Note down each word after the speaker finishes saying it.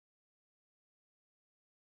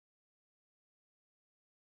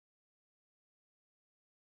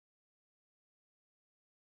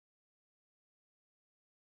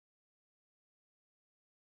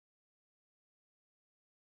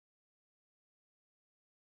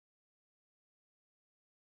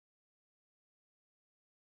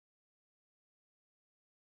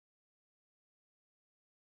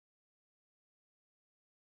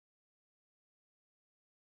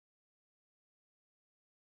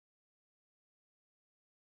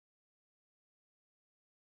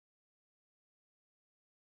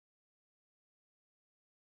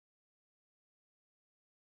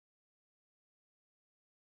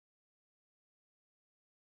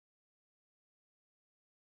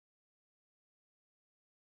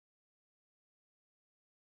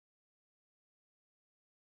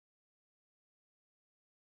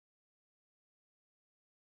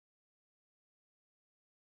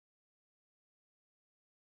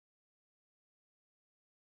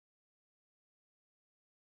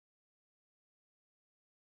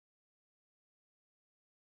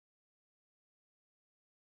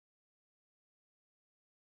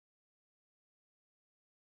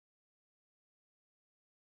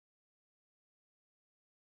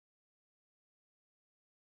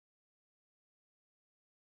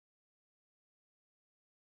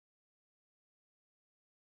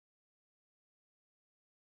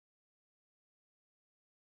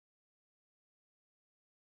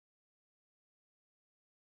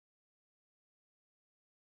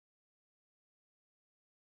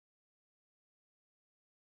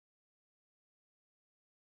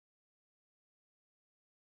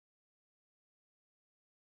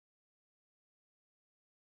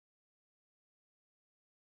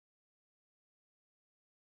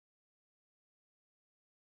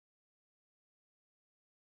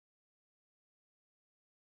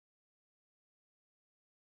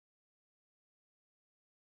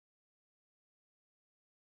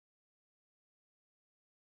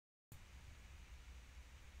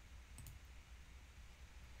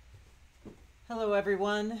Hello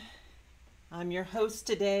everyone, I'm your host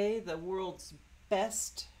today, the world's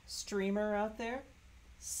best streamer out there,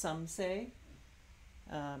 some say,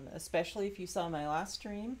 especially if you saw my last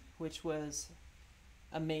stream, which was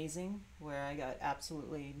amazing, where I got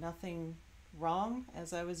absolutely nothing wrong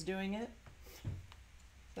as I was doing it.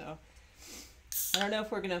 So I don't know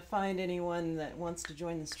if we're going to find anyone that wants to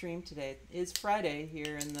join the stream today. It is Friday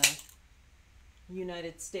here in the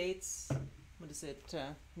United States. What is it?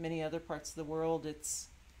 Many other parts of the world, it's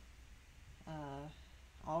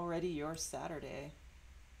already your Saturday.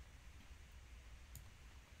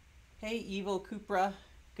 Hey, Evil Cupra,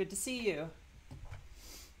 good to see you.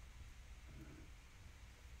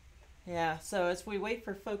 Yeah, so as we wait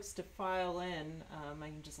for folks to file in, I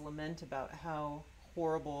can just lament about how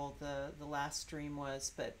horrible the last stream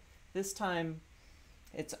was, but this time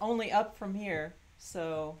it's only up from here,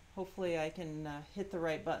 so hopefully I can hit the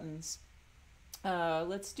right buttons.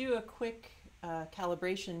 Let's do a quick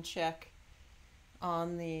calibration check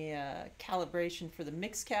on the calibration for the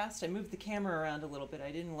Mixcast. I moved the camera around a little bit. I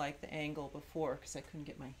didn't like the angle before because I couldn't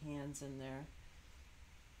get my hands in there.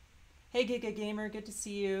 Hey Giga Gamer, good to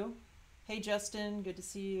see you. Hey Justin, good to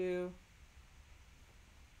see you.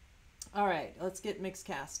 All right, let's get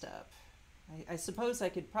Mixcast up. I suppose I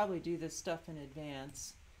could probably do this stuff in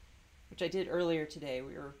advance, which I did earlier today.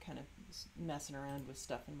 We were kind of messing around with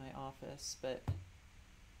stuff in my office, but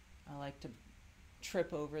I like to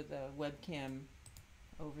trip over the webcam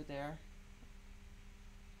over there.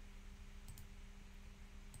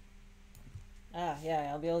 Ah,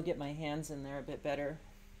 yeah, I'll be able to get my hands in there a bit better.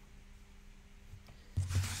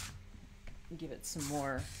 Give it some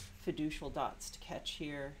more fiducial dots to catch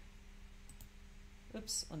here.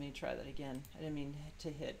 Oops, let me try that again. I didn't mean to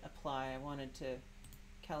hit apply. I wanted to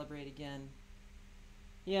calibrate again.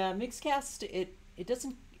 Yeah, Mixcast, it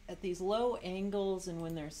doesn't, at these low angles and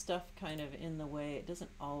when there's stuff kind of in the way, it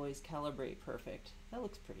doesn't always calibrate perfect. That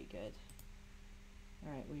looks pretty good.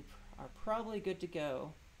 All right, we are probably good to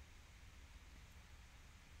go.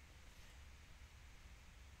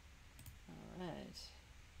 All right.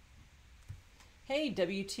 Hey,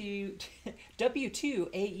 W2AEW.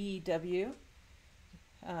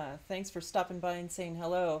 Thanks for stopping by and saying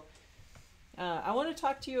hello. I want to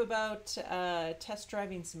talk to you about test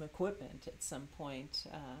driving some equipment at some point.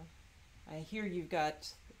 I hear you've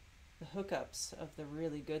got the hookups of the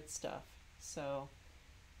really good stuff, so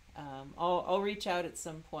I'll reach out at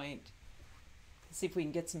some point to see if we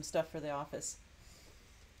can get some stuff for the office.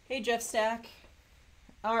 Hey Jeff Stack.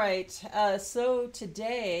 All right, so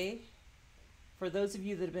today, for those of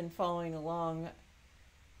you that have been following along,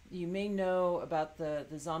 you may know about the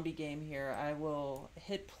zombie game here. I will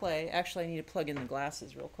hit play. Actually, I need to plug in the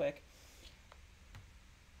glasses real quick.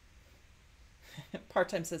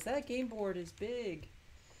 Part-time says, that game board is big.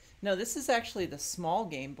 No, this is actually the small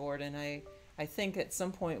game board, and I think at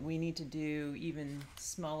some point we need to do even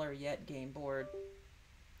smaller yet game board.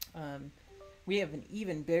 We have an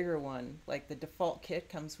even bigger one. Like the default kit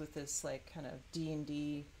comes with this like kind of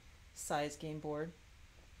D&D size game board.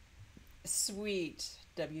 Sweet.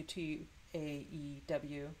 W2AEW,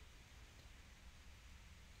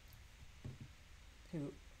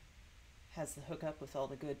 who has the hookup with all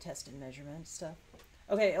the good test and measurement stuff.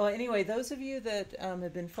 Okay, well, anyway, those of you that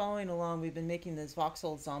have been following along, we've been making this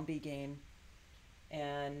Voxel zombie game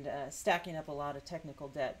and stacking up a lot of technical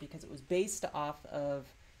debt because it was based off of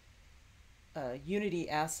a Unity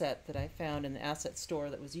asset that I found in the asset store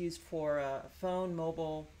that was used for a phone,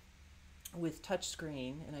 mobile, with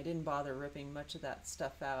touchscreen, and I didn't bother ripping much of that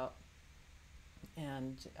stuff out,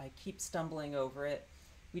 and I keep stumbling over it.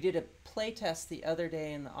 We did a play test the other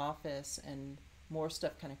day in the office, and more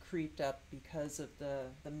stuff kind of creeped up because of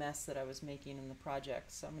the mess that I was making in the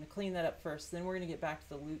project. So I'm going to clean that up first, then we're going to get back to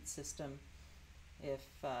the loot system if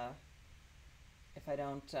I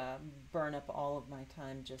don't burn up all of my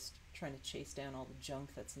time just trying to chase down all the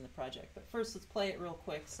junk that's in the project. But first, let's play it real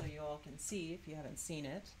quick so you all can see if you haven't seen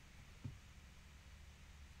it.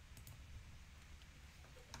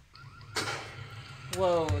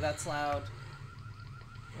 Whoa, that's loud.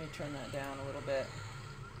 Let me turn that down a little bit.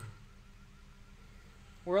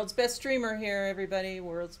 World's best streamer here, everybody.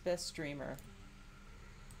 World's best streamer.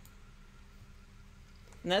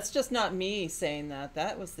 And that's just not me saying that.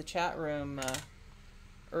 That was the chat room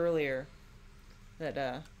earlier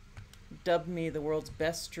that dubbed me the world's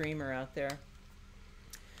best streamer out there.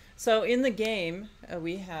 So in the game,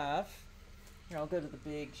 we have... Here, I'll go to the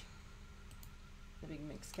big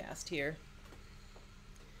Mixcast here.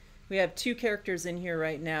 We have two characters in here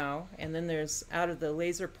right now, and then there's out of the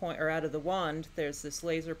laser point, or out of the wand, there's this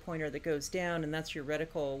laser pointer that goes down, and that's your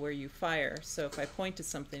reticle where you fire. So if I point to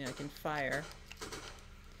something, I can fire.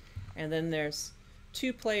 And then there's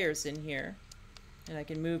 2 players in here, and I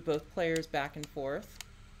can move both players back and forth.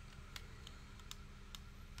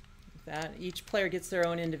 That each player gets their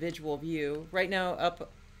own individual view. Right now,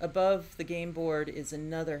 up above the game board is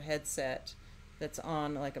another headset that's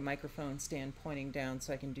on like a microphone stand pointing down,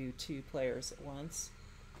 so I can do 2 players at once.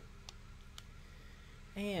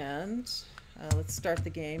 And let's start the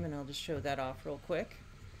game, and I'll just show that off real quick.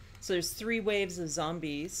 So there's 3 waves of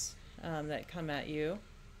zombies that come at you.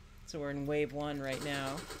 So we're in wave 1 right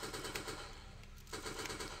now.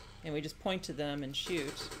 And we just point to them and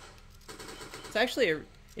shoot. It's actually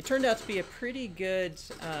it turned out to be a pretty good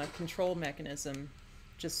control mechanism,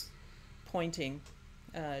 just pointing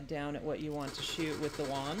down at what you want to shoot with the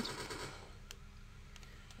wand.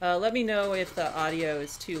 Let me know if the audio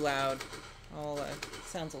is too loud.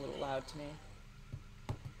 Sounds a little loud to me.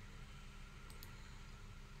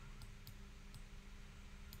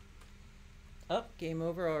 Oh, game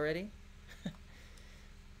over already.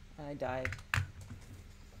 I died.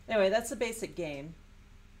 Anyway, that's the basic game.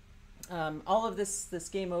 All of this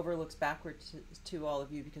game over looks backward to all of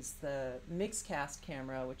you because the Mixcast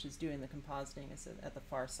camera, which is doing the compositing, is at the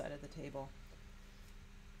far side of the table.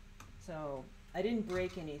 So I didn't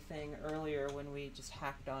break anything earlier when we just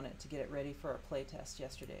hacked on it to get it ready for our play test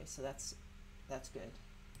yesterday, so that's good.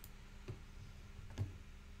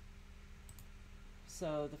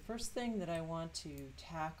 So the first thing that I want to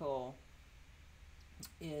tackle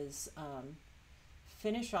is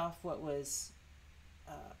finish off what was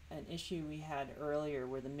an issue we had earlier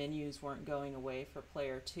where the menus weren't going away for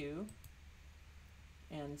player 2.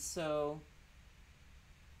 And so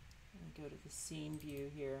I'm going to go to the scene view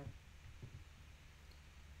here.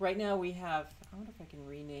 Right now we have, I wonder if I can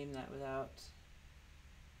rename that without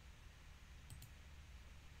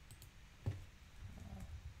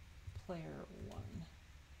player 1.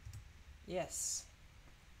 Yes.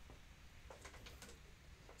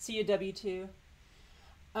 CUW2.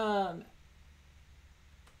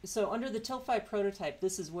 So under the Tilt 5 prototype,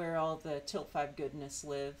 this is where all the Tilt 5 goodness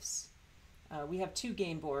lives. We have 2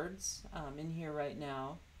 game boards in here right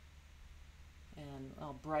now. And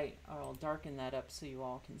I'll darken that up so you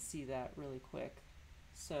all can see that really quick.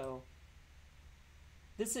 So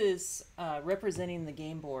this is representing the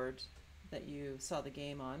game board that you saw the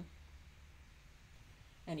game on.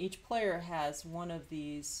 And each player has one of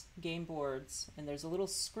these game boards, and there's a little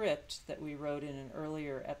script that we wrote in an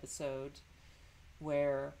earlier episode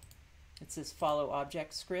where it says follow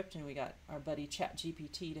object script, and we got our buddy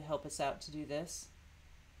ChatGPT to help us out to do this.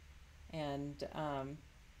 And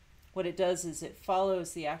what it does is it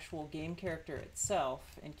follows the actual game character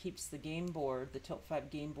itself and keeps the game board, the Tilt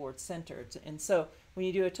 5 game board, centered. And so when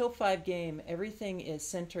you do a Tilt 5 game, everything is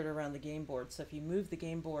centered around the game board. So if you move the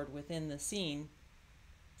game board within the scene,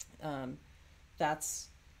 that's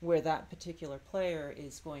where that particular player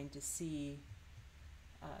is going to see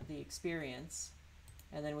the experience.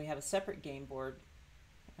 And then we have a separate game board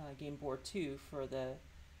 2 for the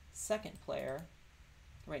second player.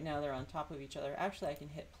 Right now they're on top of each other. Actually, I can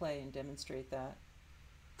hit play and demonstrate that.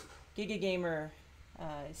 Giga Gamer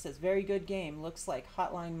it says, very good game. Looks like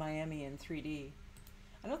Hotline Miami in 3D.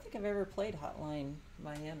 I don't think I've ever played Hotline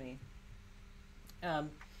Miami.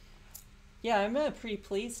 Yeah, I'm pretty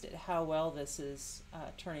pleased at how well this is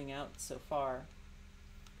turning out so far.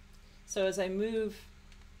 So as I move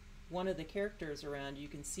one of the characters around, you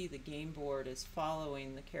can see the game board is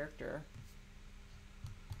following the character.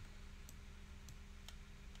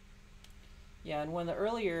 Yeah, in one of the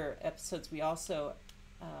earlier episodes, we also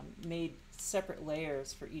made separate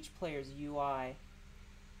layers for each player's UI.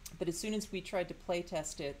 But as soon as we tried to play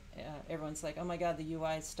test it, everyone's like, oh my god, the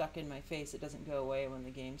UI is stuck in my face. It doesn't go away when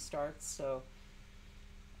the game starts. So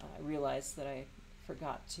I realized that I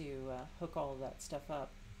forgot to hook all of that stuff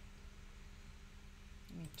up.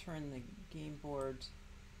 Let me turn the game board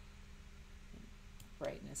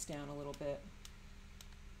brightness down a little bit.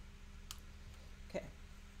 Okay.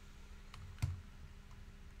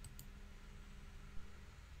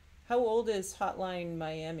 How old is Hotline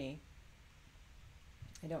Miami?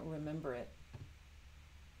 I don't remember it.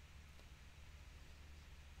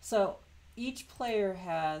 So each player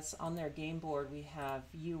has, on their game board, we have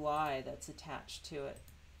UI that's attached to it.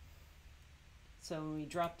 So when we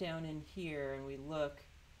drop down in here and we look,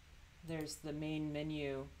 there's the main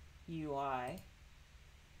menu UI.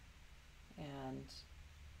 And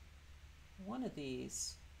one of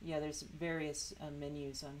these, yeah, there's various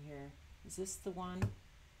menus on here. Is this the one?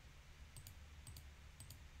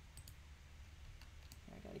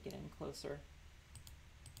 I gotta get in closer.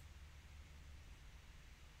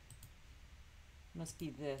 Must be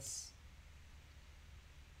this.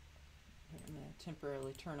 I'm going to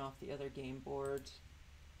temporarily turn off the other game board.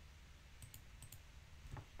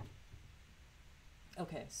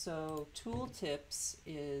 Okay, so tooltips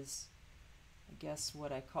is, I guess,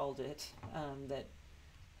 what I called it, that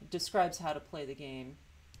describes how to play the game.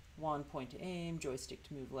 Wand point to aim, joystick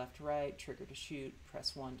to move left to right, trigger to shoot,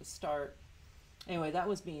 press 1 to start. Anyway, that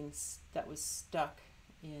was stuck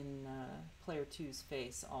in player 2's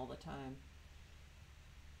face all the time.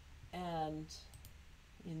 And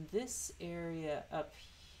in this area up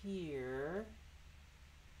here,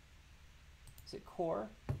 is it core?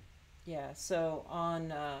 Yeah, so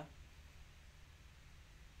on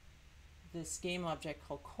this game object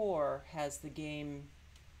called core has the game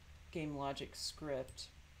logic script.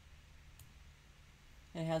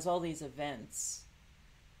 And it has all these events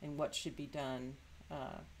and what should be done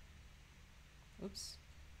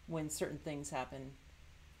when certain things happen.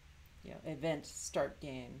 You know, event start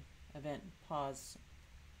game, event pause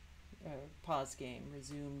game,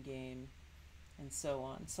 resume game, and so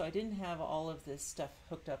on. So I didn't have all of this stuff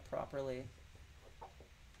hooked up properly.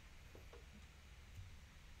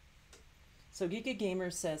 So Giga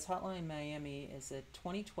Gamer says Hotline Miami is a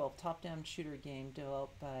 2012 top-down shooter game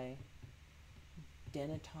developed by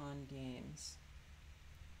Denaton Games.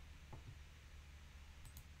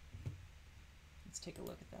 Let's take a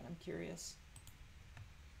look at that. I'm curious.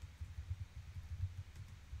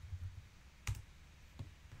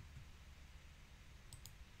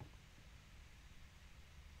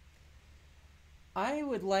 I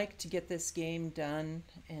would like to get this game done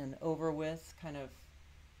and over with kind of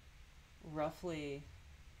roughly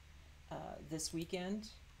this weekend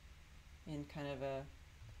in kind of a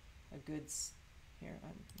good, here, I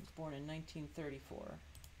was born in 1934.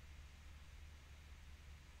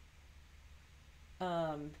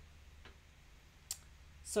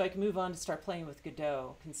 So I can move on to start playing with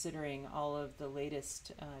Godot, considering all of the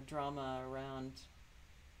latest drama around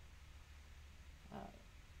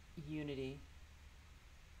Unity.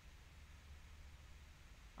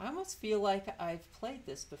 I almost feel like I've played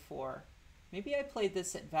this before. Maybe I played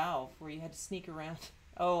this at Valve, where you had to sneak around.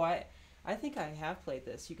 Oh, I think I have played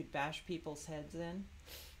this. You could bash people's heads in.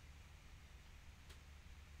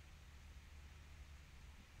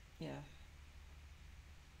 Yeah.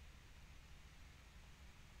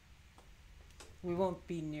 We won't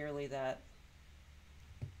be nearly that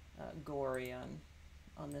gory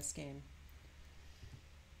on this game.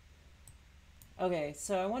 Okay,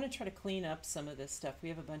 so I want to try to clean up some of this stuff. We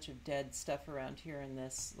have a bunch of dead stuff around here in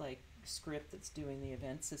this like script that's doing the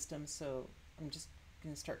event system, so I'm just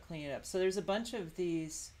going to start cleaning it up. So there's a bunch of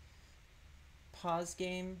these pause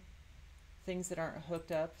game things that aren't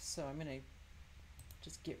hooked up, so I'm going to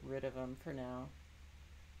just get rid of them for now.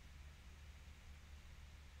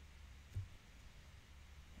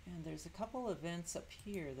 And there's a couple events up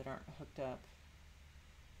here that aren't hooked up.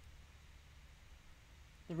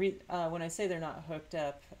 When I say they're not hooked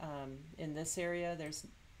up, in this area, there's,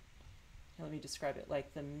 let me describe it,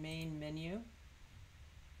 like the main menu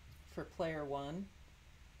for player 1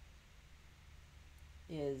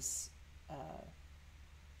 is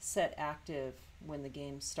set active when the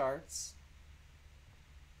game starts.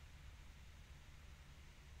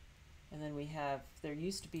 And then we have, there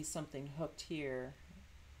used to be something hooked here,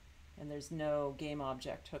 and there's no game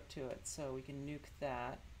object hooked to it, so we can nuke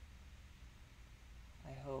that.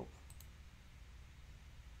 I hope.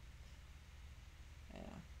 Yeah.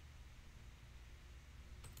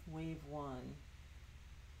 Wave 1.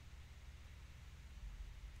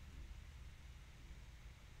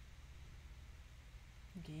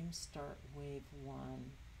 Game start wave 1.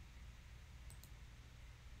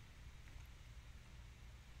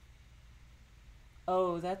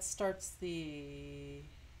 Oh, that starts the,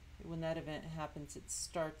 when that event happens, it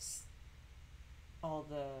starts all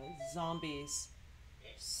the zombies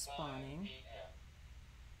spawning.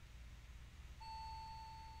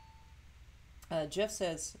 Jeff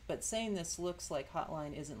says, but saying this looks like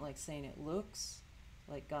Hotline isn't like saying it looks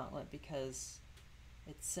like Gauntlet because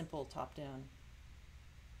it's simple top down.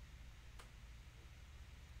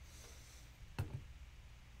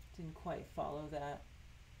 Didn't quite follow that.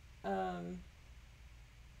 Oh,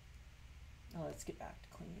 let's get back to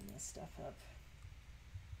cleaning this stuff up.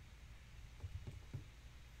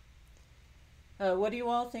 What do you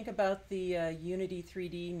all think about the Unity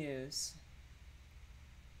 3D news?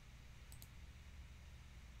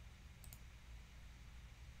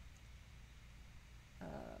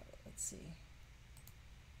 Let's see.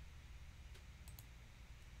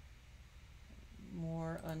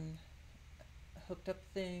 More unhooked up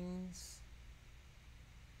things.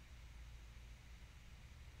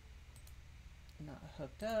 Not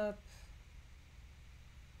hooked up.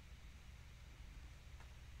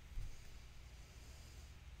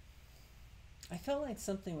 I felt like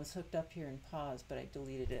something was hooked up here in pause, but I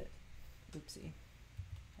deleted it. Oopsie.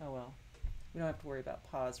 Oh well. We don't have to worry about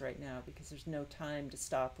pause right now because there's no time to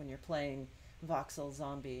stop when you're playing Voxel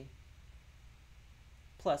Zombie.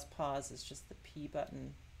 Plus pause is just the P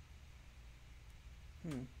button.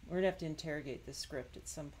 We're gonna have to interrogate this script at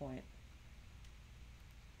some point.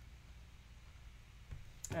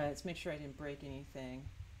 Alright, let's make sure I didn't break anything.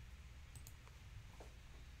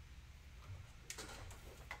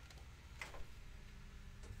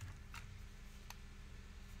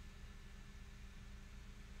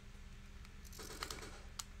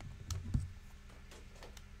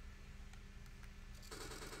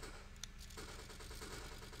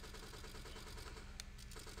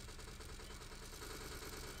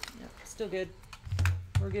 Still good.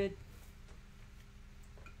 We're good.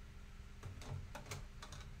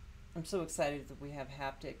 I'm so excited that we have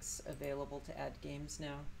haptics available to add games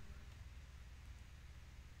now.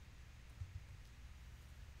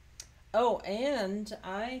 Oh, and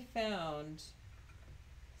I found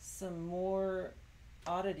some more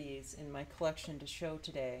oddities in my collection to show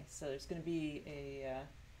today. So there's going to be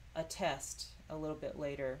a test a little bit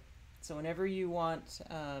later. So whenever you want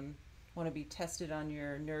to be tested on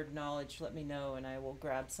your nerd knowledge, let me know and I will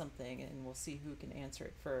grab something and we'll see who can answer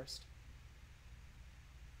it first.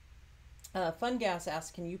 Fungas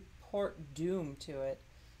asks, can you port Doom to it?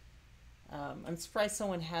 I'm surprised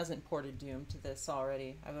someone hasn't ported Doom to this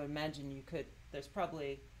already. I would imagine you could. There's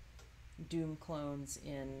probably Doom clones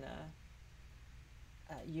in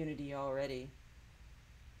Unity already.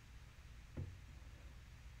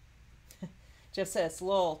 Jeff says,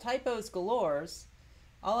 lol, typos galores.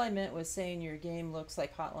 All I meant was saying your game looks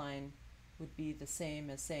like Hotline would be the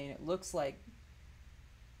same as saying it looks like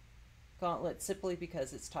Gauntlet simply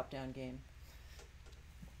because it's top-down game.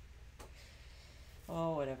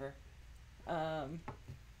 Oh, whatever. All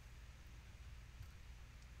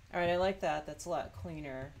right, I like that. That's a lot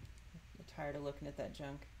cleaner. I'm tired of looking at that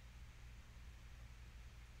junk.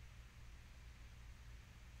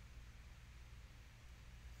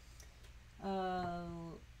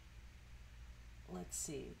 Let's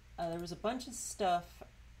see. There was a bunch of stuff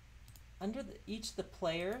under each of the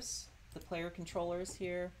players, the player controllers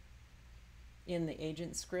here. In the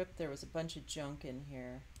agent script, there was a bunch of junk in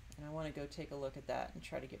here, and I want to go take a look at that and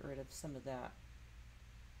try to get rid of some of that.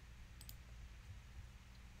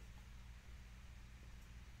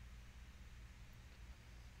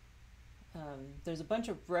 There's a bunch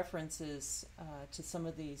of references to some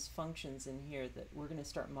of these functions in here that we're going to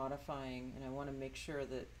start modifying, and I want to make sure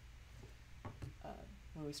that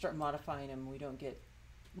when we start modifying them, we don't get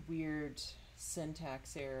weird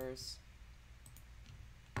syntax errors.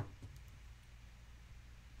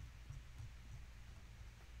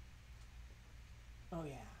 Oh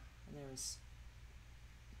yeah, and there's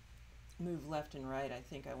move left and right. I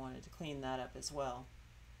think I wanted to clean that up as well.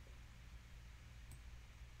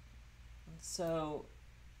 So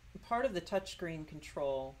part of the touchscreen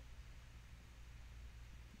control,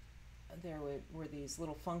 there were these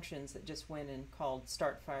little functions that just went and called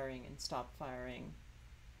start firing and stop firing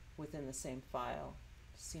within the same file.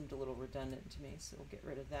 Seemed a little redundant to me, so we'll get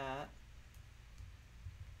rid of that.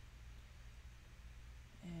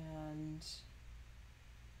 And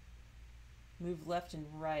move left and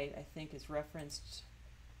right, I think, is referenced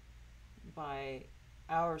by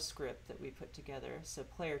our script that we put together. So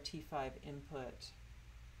player T5 input.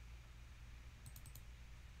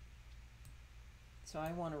 So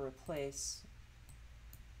I want to replace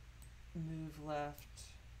move left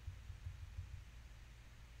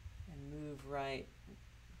and move right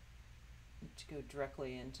to go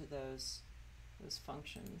directly into those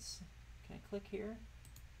functions. Can I click here?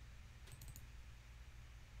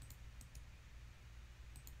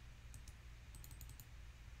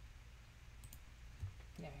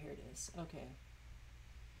 Yeah, here it is. Okay.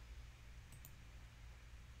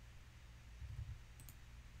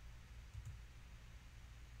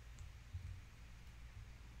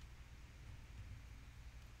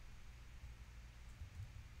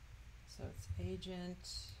 So it's agent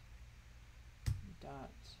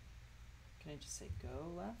dot, can I just say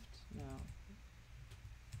go left? No.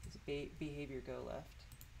 It's behavior go left.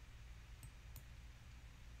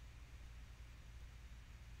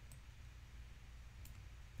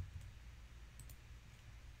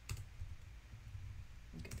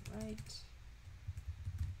 Go right.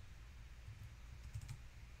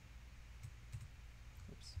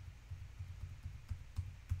 Oops.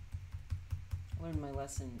 I learned my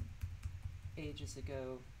lesson ages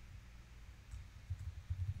ago.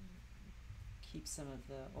 Keep some of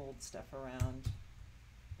the old stuff around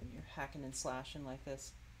when you're hacking and slashing like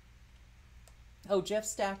this. Oh, Jeff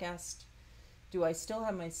Stack asked Do I still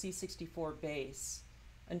have my C64 base?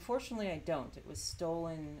 Unfortunately, I don't. It was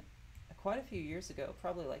stolen quite a few years ago,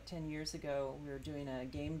 probably like 10 years ago. We were doing a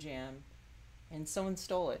game jam and someone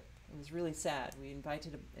stole it. It was really sad. We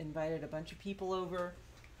invited a bunch of people over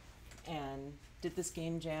and did this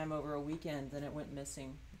game jam over a weekend, then it went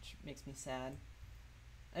missing, which makes me sad.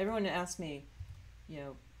 Everyone asked me, you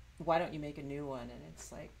know, why don't you make a new one? And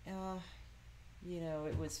it's like, you know,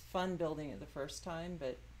 it was fun building it the first time,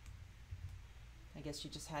 but I guess you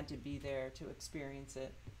just had to be there to experience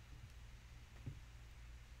it.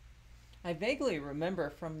 I vaguely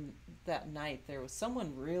remember from that night there was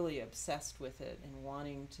someone really obsessed with it and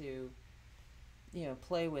wanting to, you know,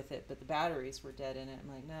 play with it, but the batteries were dead in it.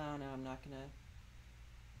 I'm like, no, I'm not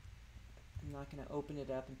gonna open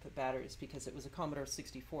it up and put batteries, because it was a Commodore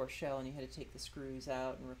 64 shell and you had to take the screws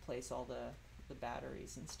out and replace all the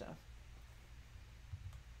batteries and stuff.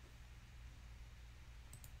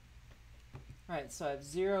 Alright, so I have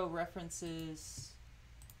 0 references.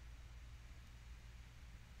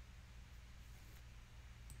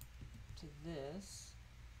 To this.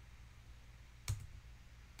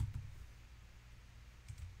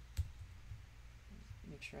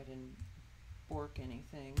 Make sure I didn't bork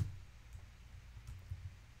anything.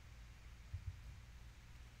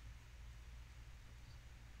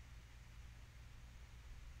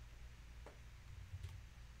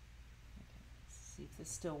 Okay, let's see if this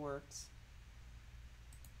still works.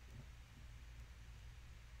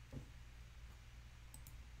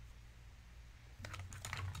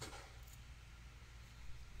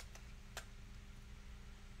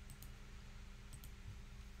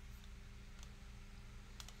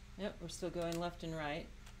 Yep, we're still going left and right.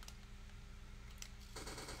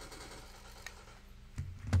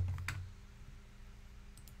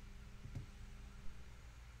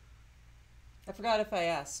 I forgot if I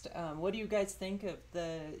asked, what do you guys think of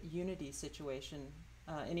the Unity situation?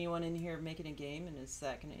 Anyone in here making a game, and is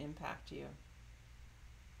that going to impact you?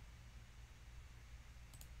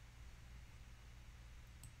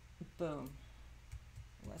 Boom.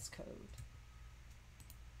 Less code.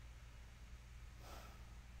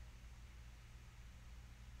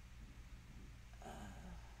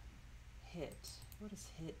 Hit. What does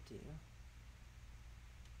hit do?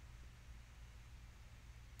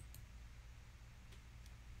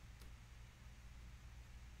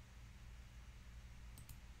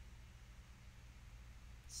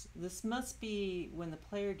 This must be when the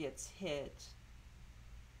player gets hit.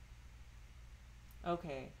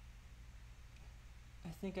 Okay. I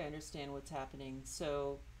think I understand what's happening.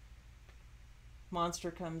 So, monster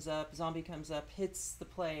comes up, zombie comes up, hits the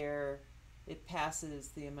player, it passes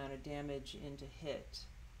the amount of damage into hit,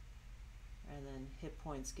 and then hit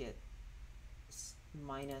points get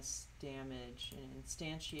minus damage, and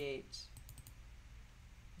instantiate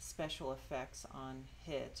special effects on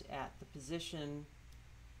hit at the position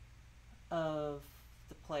of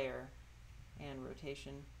the player and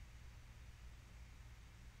rotation.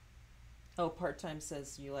 Oh, part-time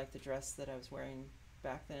says you like the dress that I was wearing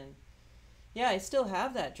back then. Yeah, I still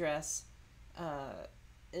have that dress.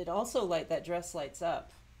 It also that dress lights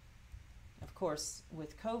up. Of course,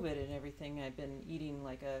 with COVID and everything, I've been eating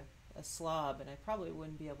like a slob, and I probably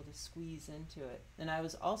wouldn't be able to squeeze into it. And I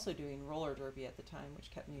was also doing roller derby at the time,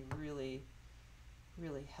 which kept me really,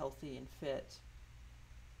 really healthy and fit.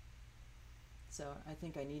 So I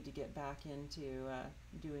think I need to get back into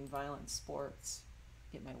doing violent sports,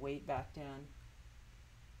 get my weight back down.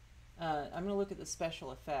 I'm going to look at the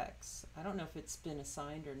special effects. I don't know if it's been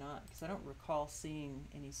assigned or not, because I don't recall seeing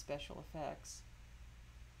any special effects.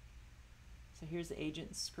 So here's the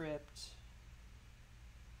agent script.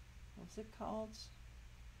 What's it called?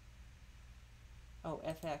 Oh,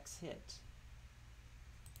 FX hit.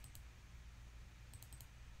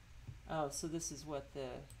 Oh, so this is what the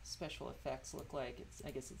special effects look like. I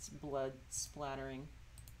guess it's blood splattering.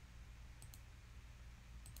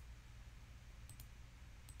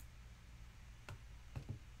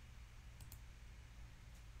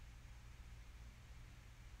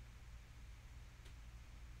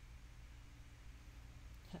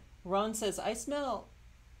 Ron says, I smell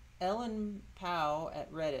Ellen Pao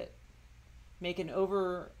at Reddit. Make an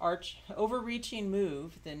overreaching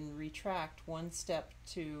move, then retract one step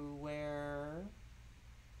to where?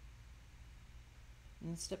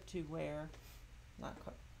 One step to where? Not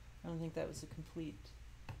quite. I don't think that was a complete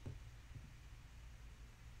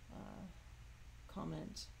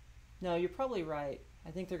comment. No, you're probably right.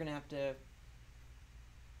 I think they're going to have to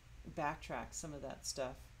backtrack some of that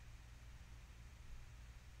stuff.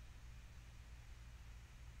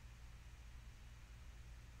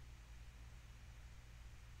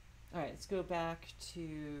 All right, let's go back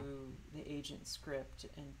to the agent script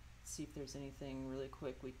and see if there's anything really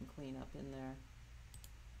quick we can clean up in there.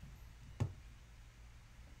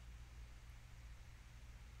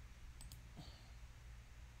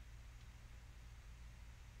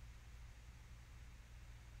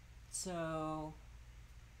 So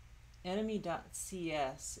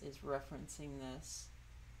enemy.cs is referencing this.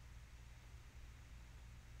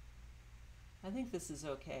 I think this is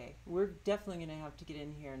okay. We're definitely going to have to get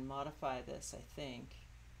in here and modify this, I think,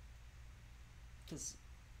 because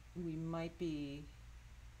we might be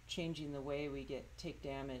changing the way we take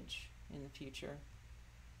damage in the future.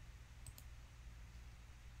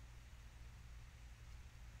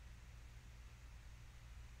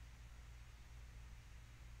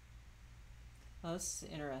 Oh, this is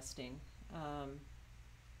interesting.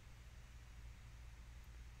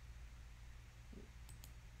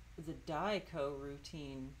 The die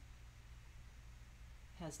co-routine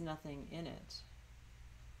has nothing in it,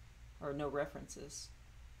 or no references.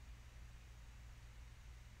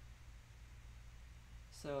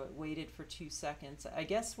 So it waited for 2 seconds. I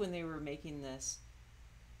guess when they were making this,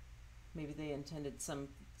 maybe they intended some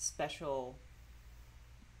special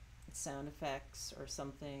sound effects or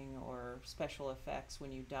something, or special effects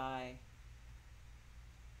when you die.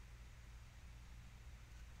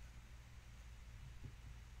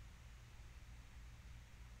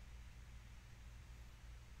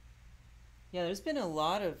 Yeah, there's been a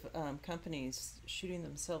lot of companies shooting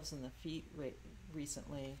themselves in the feet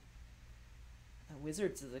recently.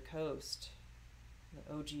 Wizards of the Coast,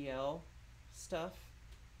 the OGL stuff,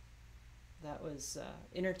 that was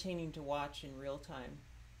entertaining to watch in real time.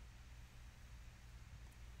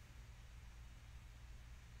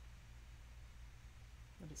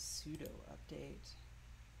 What is sudo update?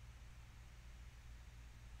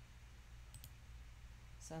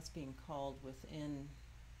 So that's being called within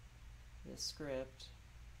the script.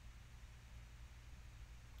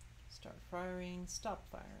 Start firing, stop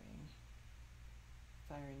firing.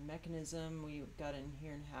 Firing mechanism, we got in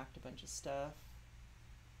here and hacked a bunch of stuff.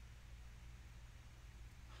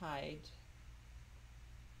 Hide.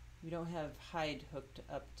 We don't have hide hooked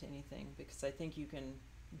up to anything because I think you can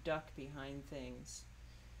duck behind things.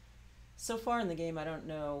 So far in the game, I don't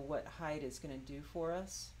know what hide is going to do for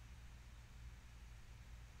us.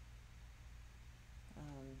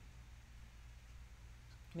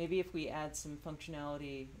 Maybe if we add some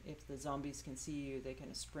functionality, if the zombies can see you, they kind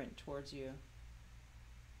of sprint towards you.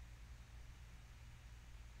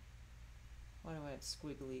 Why do I have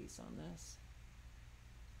squigglies on this?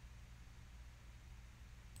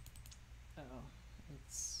 Oh,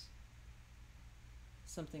 it's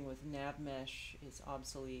something with nav mesh is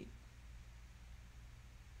obsolete.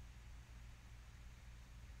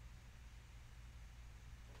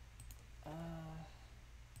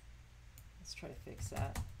 Let's try to fix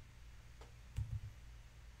that.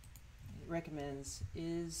 It recommends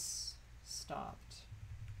is stopped.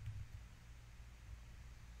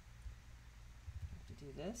 Have to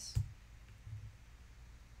do this.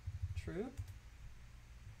 True.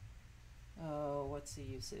 Oh, what's the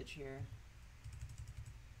usage here?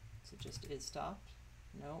 Is it just is stopped?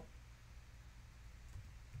 No.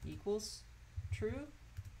 Equals true?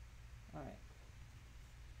 All right.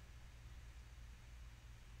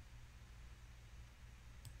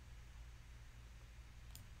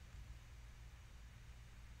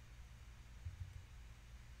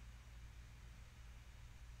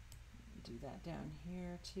 Do that down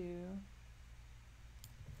here too.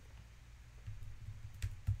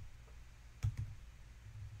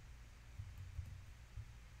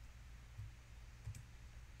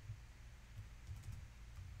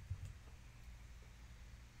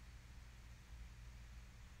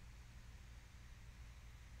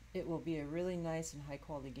 It will be a really nice and high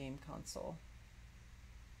quality game console.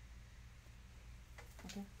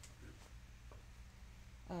 Okay.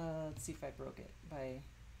 Let's see if I broke it by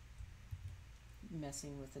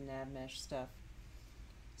messing with the nav mesh stuff.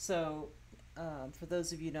 So for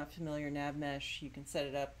those of you not familiar, nav mesh, you can set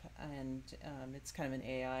it up, and it's kind of an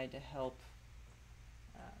AI to help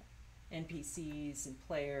NPCs and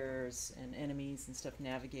players and enemies and stuff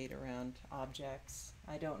navigate around objects.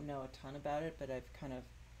 I don't know a ton about it, but I've kind of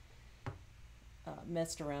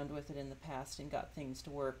messed around with it in the past and got things to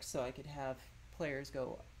work so I could have players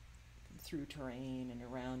go through terrain and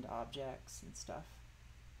around objects and stuff.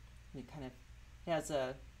 It kind of has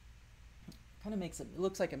a makes it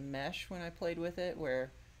looks like a mesh when I played with it,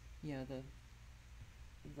 where you know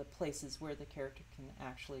the places where the character can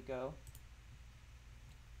actually go.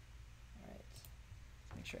 All right,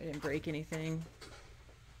 make sure I didn't break anything.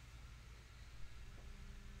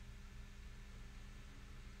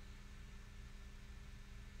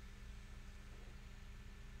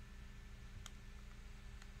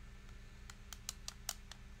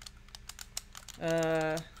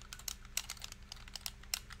 So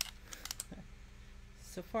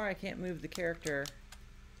far I can't move the character.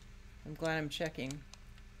 I'm glad I'm checking.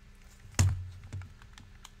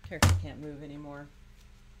 Character can't move anymore.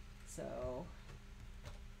 So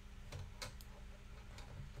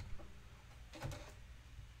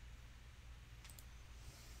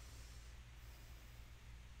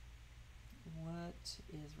what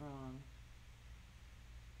is wrong?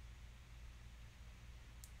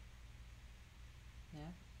 Yeah.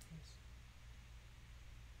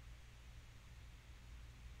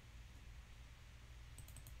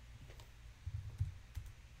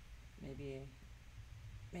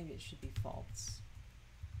 Maybe it should be false.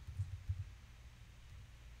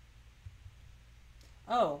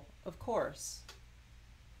 Oh, of course.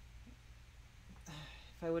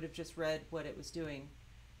 If I would have just read what it was doing.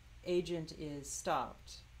 Agent is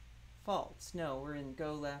stopped. False. No, we're in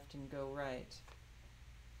go left and go right.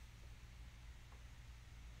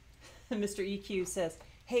 Mr. EQ says,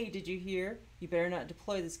 hey, did you hear? You better not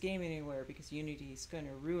deploy this game anywhere because Unity is going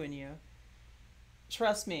to ruin you.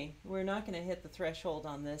 Trust me, we're not going to hit the threshold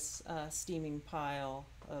on this steaming pile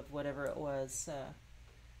of whatever it was.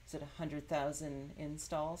 Is it 100,000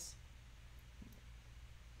 installs?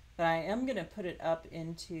 But I am going to put it up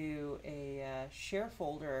into a share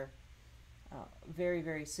folder very,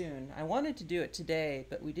 very soon. I wanted to do it today,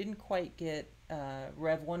 but we didn't quite get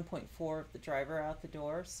Rev 1.4 of the driver out the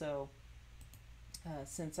door. So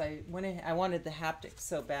since I wanted the haptics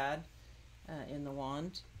so bad in the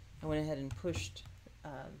wand, I went ahead and pushed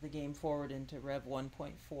the game forward into Rev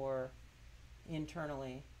 1.4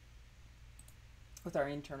 internally with our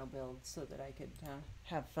internal build so that I could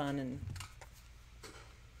have fun. And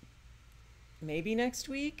maybe next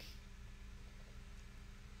week.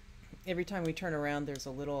 Every time we turn around, there's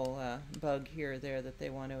a little bug here or there that they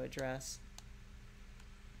want to address.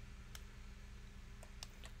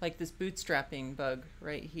 Like this bootstrapping bug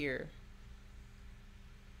right here.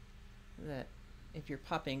 That if you're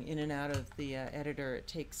popping in and out of the editor, it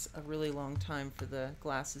takes a really long time for the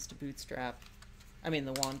glasses to bootstrap. I mean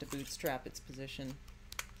the wand to bootstrap its position.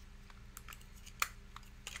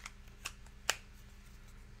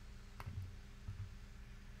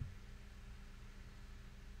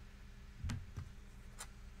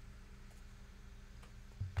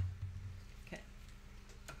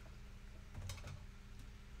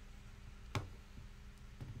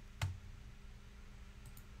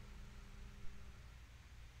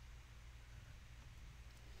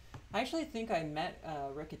 I actually think I met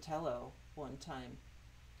Riccatello one time.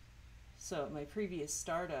 So at my previous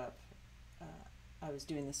startup, I was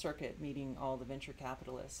doing the circuit meeting all the venture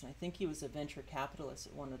capitalists, and I think he was a venture capitalist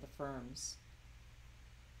at one of the firms.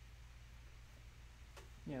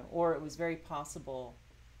 You know, or it was very possible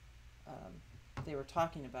they were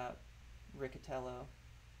talking about Riccatello.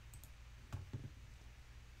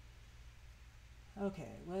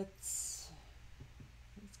 Okay, let's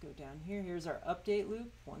go down here. Here's our update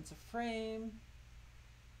loop. Once a frame.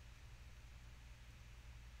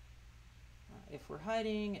 If we're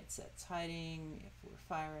hiding, it sets hiding. If we're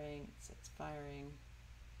firing, it sets firing.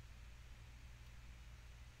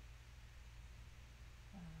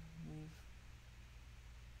 Move.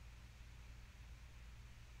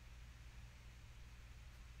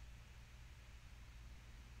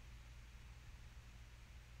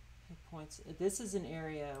 Hit points. This is an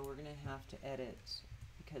area we're going to have to edit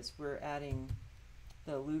because we're adding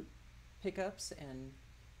the loot pickups and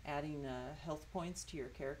adding health points to your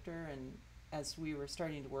character, and as we were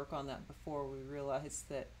starting to work on that before, we realized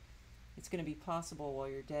that it's going to be possible while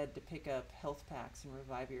you're dead to pick up health packs and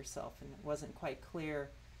revive yourself, and it wasn't quite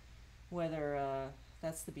clear whether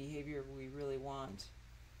that's the behavior we really want.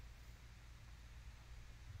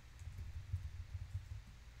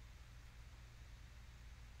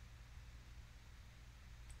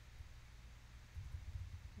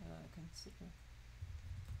 Consider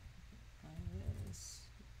this.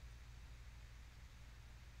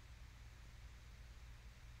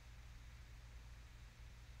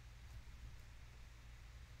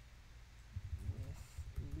 With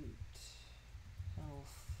loot,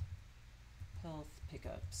 health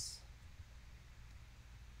pickups.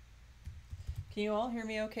 Can you all hear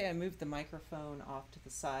me okay? I moved the microphone off to the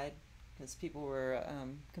side because people were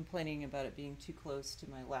complaining about it being too close to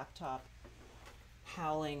my laptop.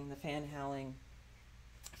 Howling, the fan howling.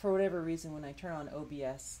 For whatever reason, when I turn on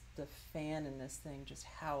OBS, the fan in this thing just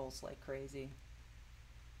howls like crazy.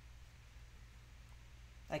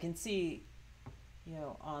 I can see, you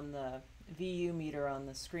know, on the VU meter on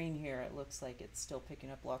the screen here, it looks like it's still picking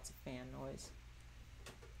up lots of fan noise.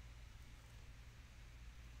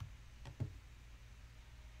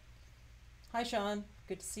 Hi, Sean.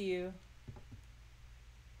 Good to see you.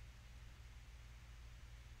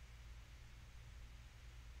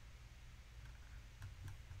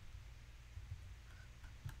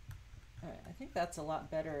 All right, I think that's a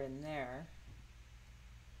lot better in there.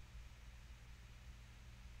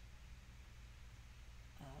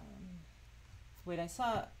 Wait, I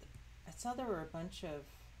saw there were a bunch of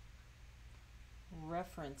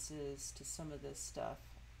references to some of this stuff,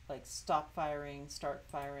 like stop firing, start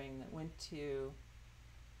firing, that went to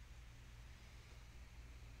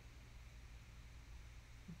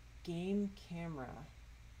game camera,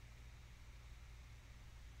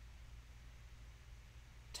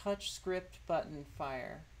 touch script button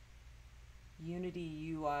fire,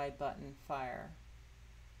 Unity UI button fire.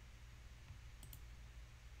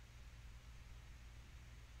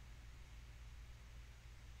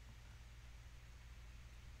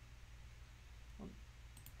 Well,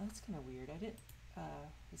 that's kind of weird. I didn't.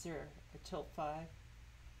 Is there a tilt 5?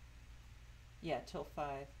 Yeah, tilt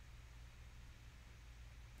 5.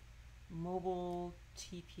 Mobile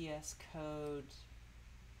TPS code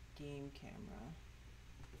game camera.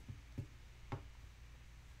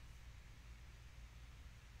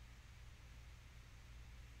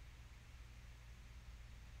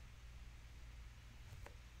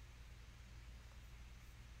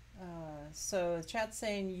 So the chat's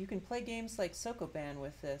saying you can play games like Sokoban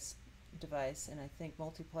with this device, and I think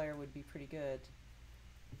multiplayer would be pretty good.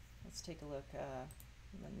 Let's take a look.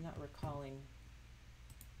 I'm not recalling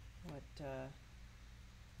what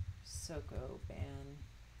Sokoban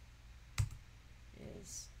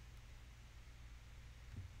is.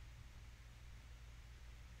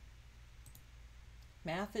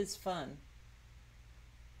 Math is fun.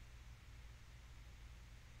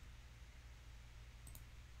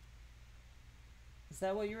 Is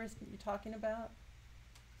that what you're talking about?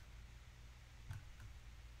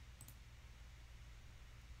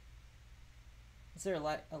 Is there a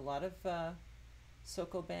lot of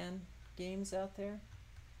Sokoban games out there?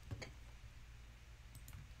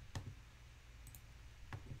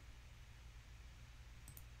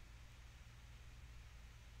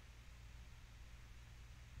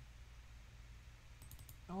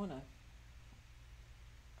 I want to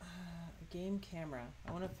game camera.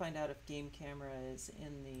 I want to find out if game camera is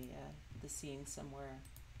in the scene somewhere.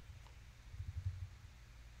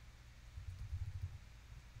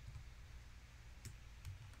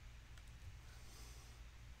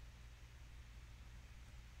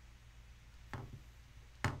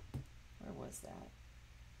 Where was that?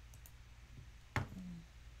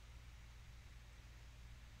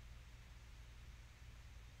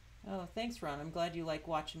 Oh, thanks, Ron. I'm glad you like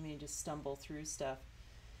watching me just stumble through stuff.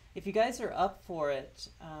 If you guys are up for it,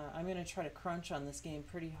 I'm going to try to crunch on this game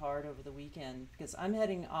pretty hard over the weekend because I'm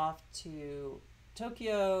heading off to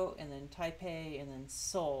Tokyo and then Taipei and then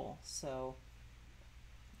Seoul. So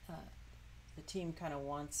the team kind of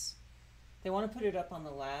they want to put it up on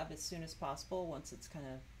the lab as soon as possible once it's kind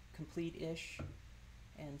of complete-ish.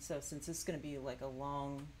 And so since this is going to be like a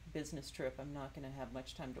long business trip, I'm not going to have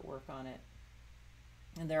much time to work on it.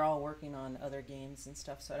 And they're all working on other games and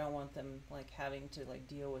stuff, so I don't want them like having to like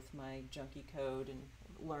deal with my junky code and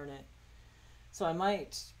learn it. So I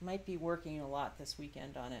might be working a lot this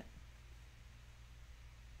weekend on it.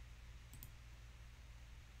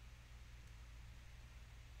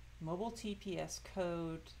 Mobile TPS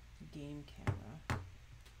code game camera.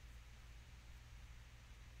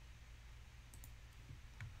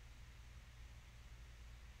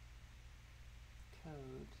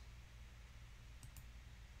 Code.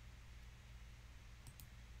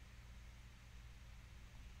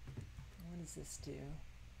 What does this do?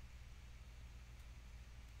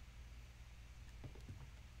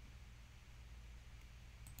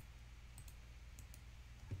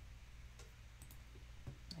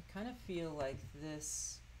 I kind of feel like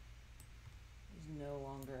this is no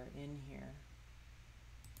longer in here.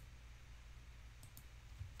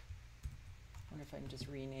 I wonder if I can just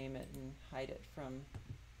rename it and hide it from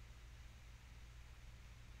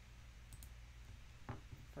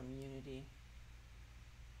Unity.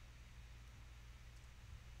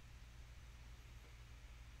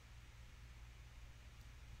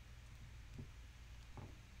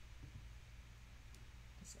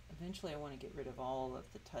 Eventually I want to get rid of all of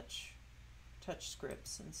the touch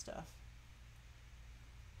scripts and stuff.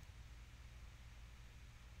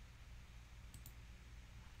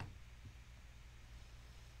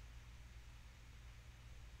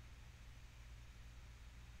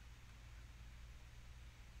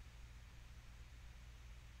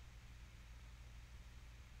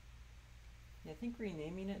 Yeah, I think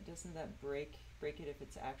renaming it, doesn't that break it if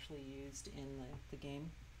it's actually used in the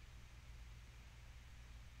game?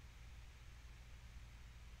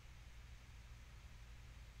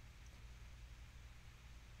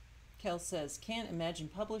 Kel says, can't imagine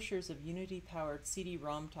publishers of Unity-powered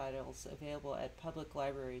CD-ROM titles available at public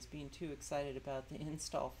libraries being too excited about the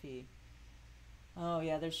install fee. Oh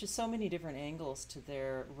yeah, there's just so many different angles to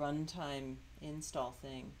their runtime install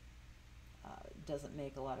thing. Doesn't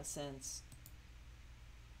make a lot of sense.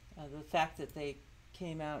 The fact that they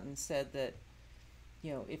came out and said that,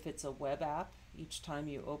 you know, if it's a web app, each time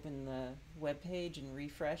you open the web page and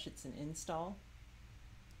refresh, it's an install.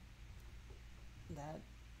 That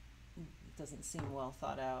doesn't seem well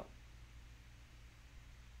thought out.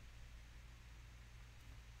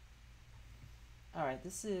 All right,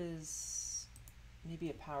 this is maybe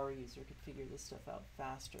a power user could figure this stuff out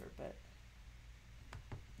faster, but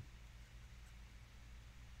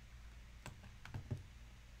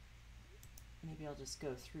maybe I'll just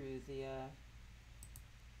go through the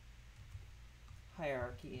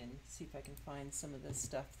hierarchy and see if I can find some of this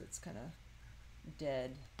stuff that's kind of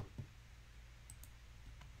dead.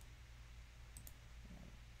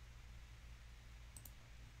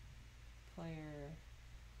 Player.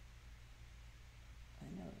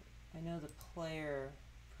 I know the player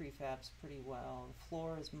prefabs pretty well. The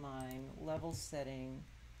floor is mine. Level setting.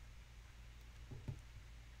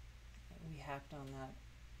 We hacked on that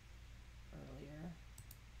earlier.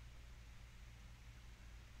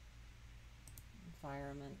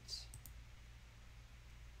 Environment.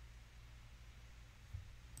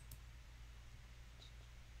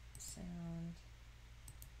 Sound.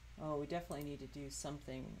 Oh, we definitely need to do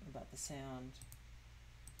something about the sound.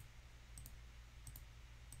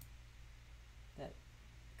 That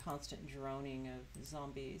constant droning of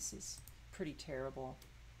zombies is pretty terrible.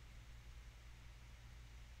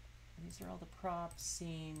 These are all the props,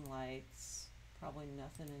 scene, lights, probably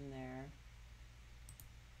nothing in there.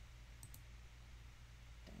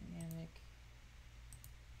 Dynamic.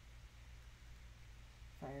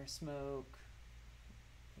 Fire, smoke.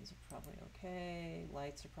 These are probably okay.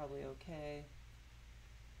 Lights are probably okay.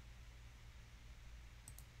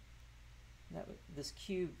 This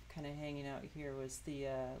cube kind of hanging out here was the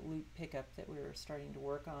loop pickup that we were starting to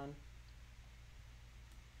work on.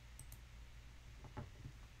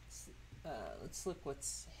 Let's look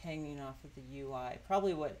what's hanging off of the UI.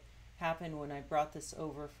 Probably what happened when I brought this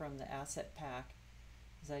over from the asset pack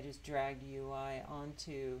is I just dragged UI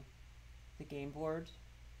onto the game board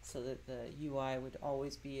so that the UI would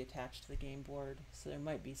always be attached to the game board. So there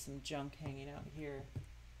might be some junk hanging out here.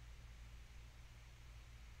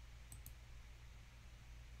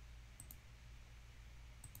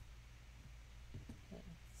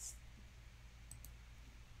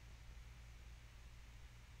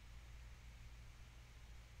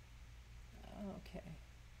 Okay.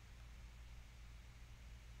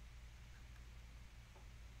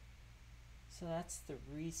 So that's the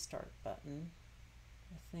restart button.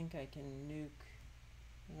 I think I can nuke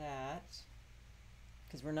that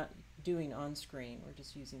because we're not doing on screen, we're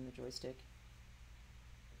just using the joystick.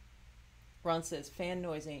 Ron says fan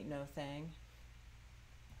noise ain't no thing.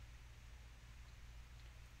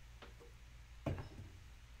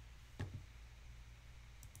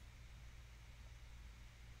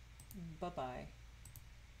 Bye-bye.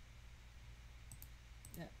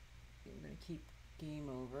 Yeah, we're going to keep game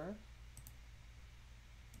over.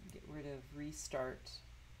 Get rid of restart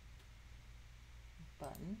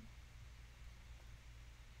button.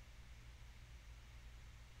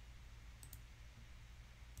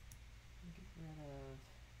 Get rid of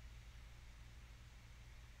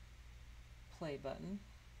play button.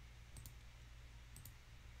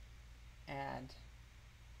 Add.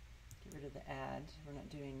 Get rid of the add. We're not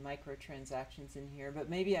doing microtransactions in here, but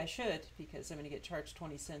maybe I should because I'm going to get charged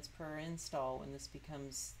 20 cents per install when this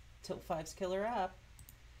becomes Tilt5's killer app.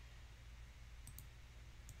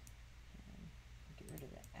 And get rid of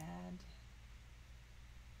the add.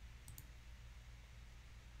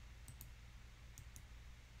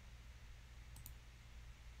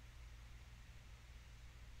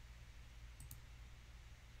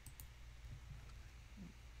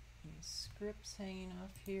 Any scripts hanging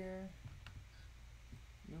off here?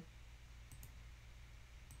 Nope.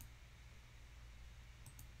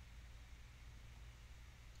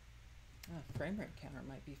 Frame rate counter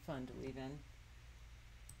might be fun to leave in.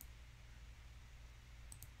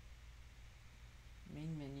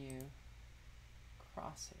 Main menu,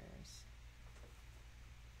 crosshairs.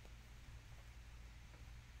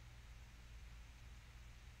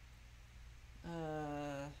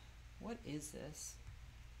 What is this?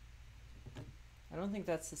 I don't think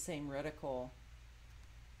that's the same reticle.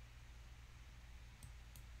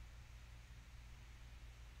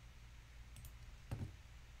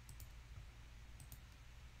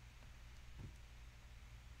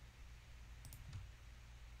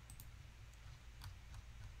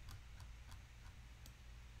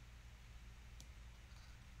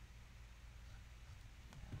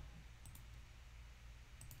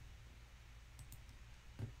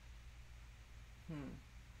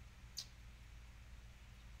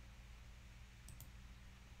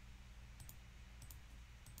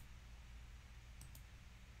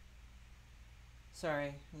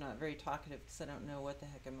 Sorry, I'm not very talkative because I don't know what the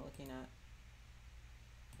heck I'm looking at.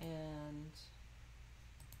 And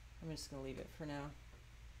I'm just going to leave it for now.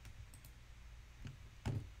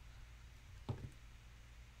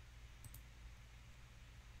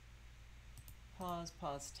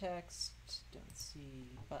 Pause text. Don't see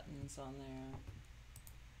buttons on there.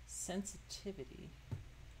 Sensitivity.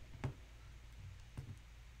 I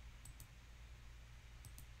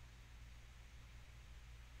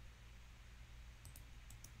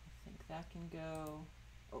think that can go.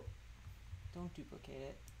 Oh, don't duplicate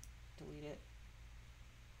it. Delete it.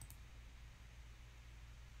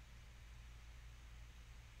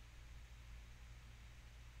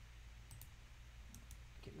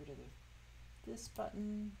 Get rid of this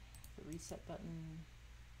button, the reset button.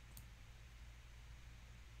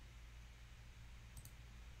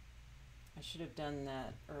 I should have done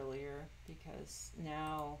that earlier because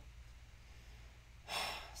now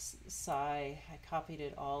I copied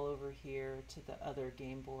it all over here to the other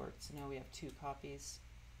game board. So now we have 2 copies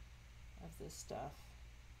of this stuff.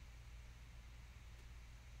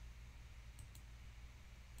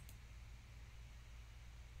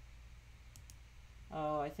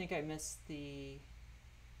 Oh, I think I missed the...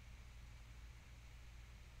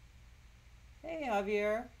 Hey,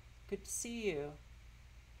 Javier. Good to see you.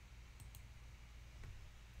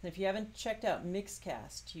 If you haven't checked out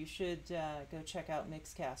Mixcast, you should go check out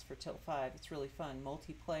Mixcast for Tilt 5. It's really fun.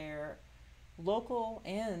 Multiplayer, local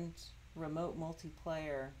and remote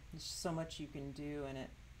multiplayer. There's so much you can do in it.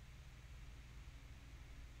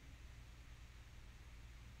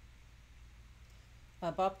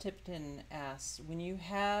 Bob Tipton asks, when you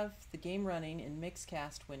have the game running in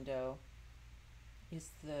Mixcast window, is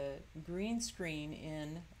the green screen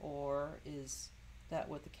in, or is that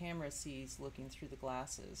what the camera sees looking through the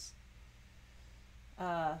glasses?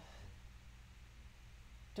 Don't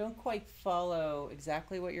quite follow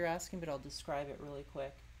exactly what you're asking, but I'll describe it really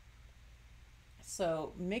quick.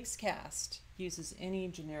 So Mixcast uses any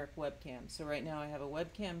generic webcam. So right now I have a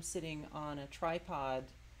webcam sitting on a tripod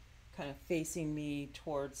kind of facing me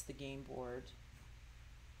towards the game board.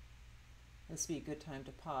 This would be a good time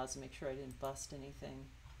to pause and make sure I didn't bust anything.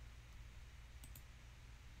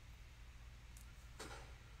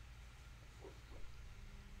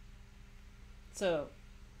 So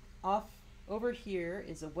over here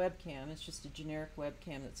is a webcam. It's just a generic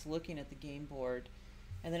webcam that's looking at the game board,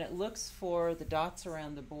 and then it looks for the dots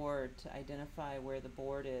around the board to identify where the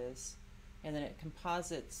board is, and then it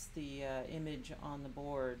composites the image on the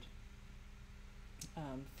board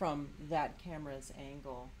from that camera's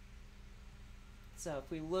angle. So if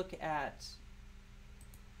we look at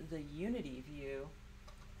the Unity view,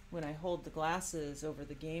 when I hold the glasses over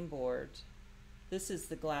the game board, this is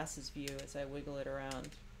the glasses view as I wiggle it around.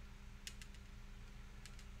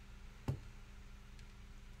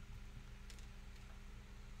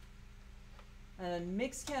 And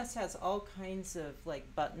Mixcast has all kinds of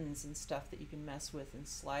like buttons and stuff that you can mess with, and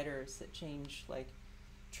sliders that change like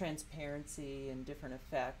transparency and different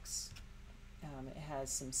effects. It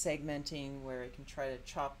has some segmenting where it can try to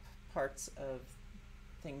chop parts of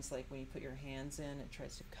things, like when you put your hands in, it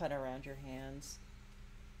tries to cut around your hands.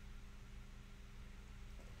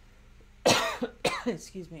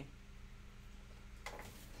 Excuse me.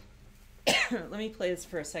 Let me play this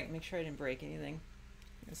for a second, make sure I didn't break anything,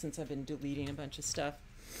 since I've been deleting a bunch of stuff.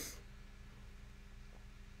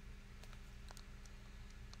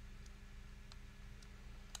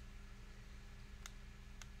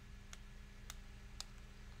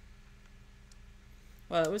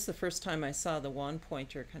 Well, it was the first time I saw the wand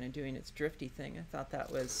pointer kind of doing its drifty thing. I thought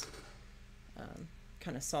that was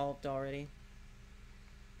kind of solved already.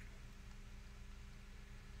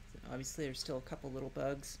 Obviously, there's still a couple little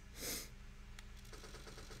bugs.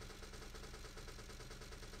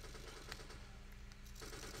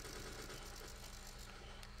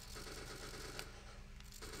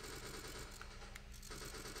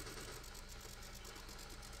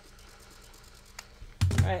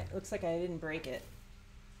 All right, looks like I didn't break it.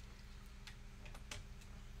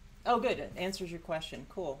 Oh, good. It answers your question.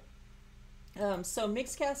 Cool. So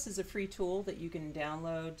Mixcast is a free tool that you can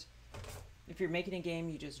download. If you're making a game,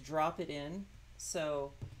 you just drop it in.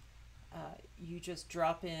 So you just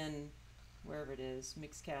drop in wherever it is,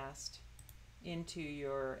 Mixcast, into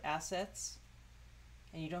your assets,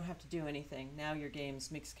 and you don't have to do anything. Now your game's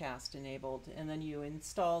Mixcast enabled, and then you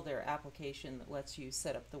install their application that lets you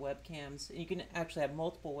set up the webcams. You can actually have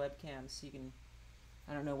multiple webcams, so you can,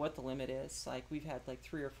 I don't know what the limit is. Like we've had like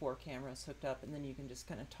 3 or 4 cameras hooked up, and then you can just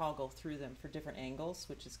kind of toggle through them for different angles,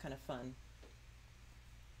 which is kind of fun.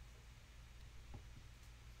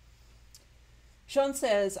 Sean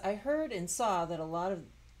says, I heard and saw that a lot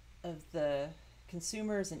of the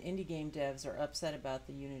consumers and indie game devs are upset about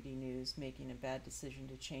the Unity news, making a bad decision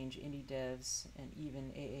to change indie devs and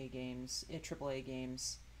even AAA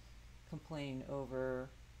games complain over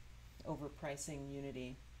overpricing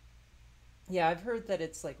Unity. Yeah, I've heard that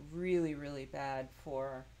it's like really, really bad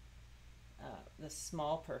for the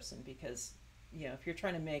small person because, you know, if you're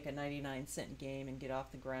trying to make a 99-cent game and get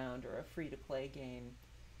off the ground, or a free-to-play game,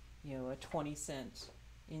 you know, a 20-cent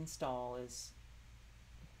install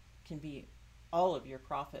can be all of your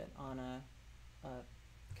profit on a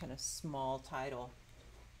kind of small title.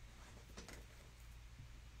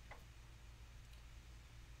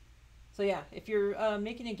 So yeah, if you're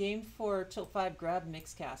making a game for Tilt 5, grab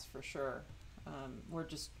Mixcast for sure. We're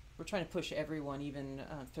trying to push everyone, even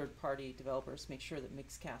third-party developers, make sure that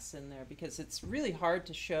Mixcast's in there, because it's really hard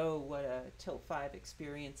to show what a Tilt 5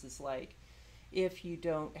 experience is like if you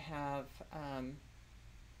don't have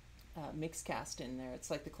Mixcast in there. It's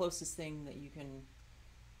like the closest thing that you can,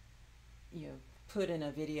 you know, put in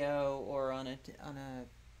a video or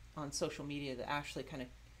on social media that actually kind of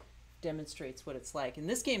demonstrates what it's like. And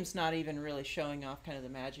this game's not even really showing off kind of the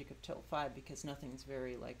magic of Tilt 5 because nothing's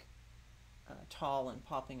very like tall and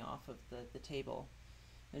popping off of the table.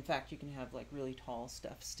 In fact, you can have like really tall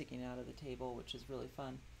stuff sticking out of the table, which is really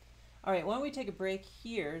fun. All right, why don't we take a break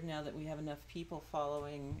here now that we have enough people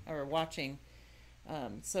following or watching.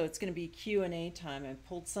 So it's going to be Q&A time. I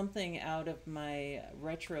pulled something out of my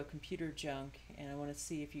retro computer junk, and I want to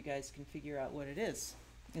see if you guys can figure out what it is.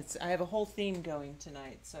 I have a whole theme going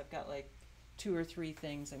tonight, so I've got like 2 or 3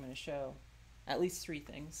 things I'm going to show. At least 3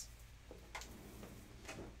 things.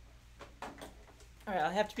 All right, I'll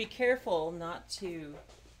have to be careful not to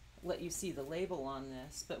let you see the label on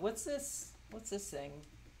this, but what's this? What's this thing?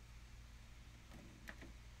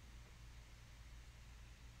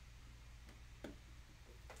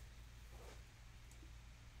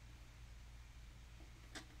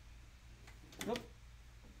 Nope.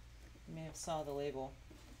 You may have saw the label.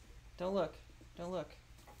 Don't look. Don't look.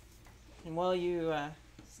 And while you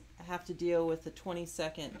have to deal with the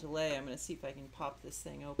 20-second delay, I'm going to see if I can pop this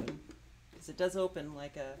thing open. Because it does open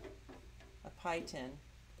like a pie tin.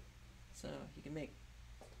 So you can make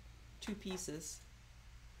 2 pieces.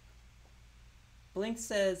 Blink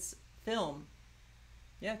says film.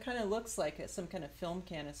 Yeah, it kind of looks like some kind of film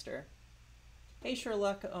canister. Hey,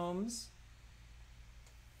 Sherlock Ohms.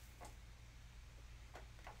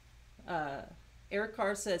 Eric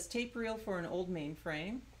Carr says tape reel for an old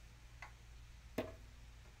mainframe.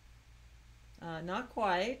 Not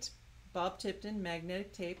quite. Bob Tipton,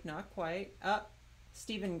 magnetic tape, not quite.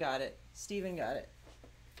 Stephen got it. Stephen got it.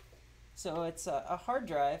 So it's a hard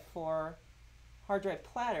drive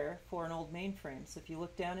platter for an old mainframe. So if you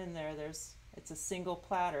look down in there, it's a single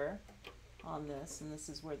platter on this, and this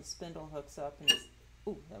is where the spindle hooks up, and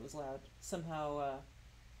ooh, that was loud. Somehow,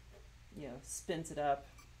 you know, spins it up.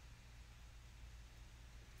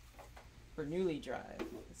 Bernoulli drive.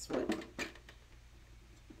 That's what.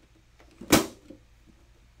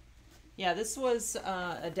 Yeah, this was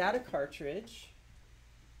a data cartridge.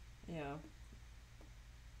 You know,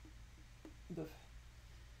 the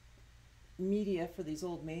media for these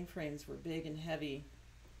old mainframes were big and heavy.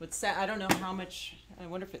 What's sad, I don't know how much. I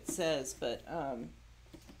wonder if it says, but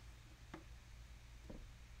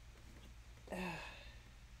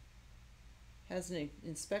has an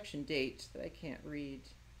inspection date that I can't read.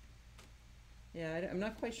 Yeah, I'm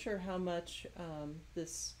not quite sure how much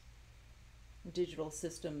this Digital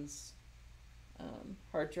Systems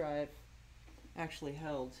hard drive actually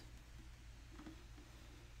held.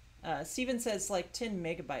 Steven says like 10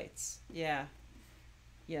 megabytes. Yeah.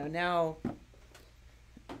 You know,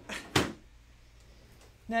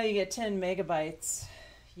 now you get 10 megabytes.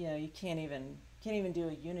 You know, you can't even do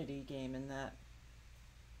a Unity game in that.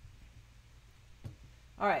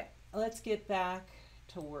 All right, let's get back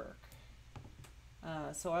to work.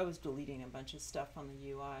 So I was deleting a bunch of stuff on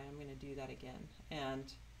the UI. I'm going to do that again.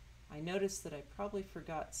 And I noticed that I probably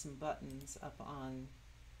forgot some buttons up on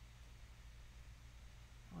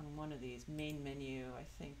one of these. Main menu, I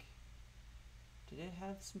think. Did it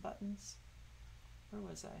have some buttons? Where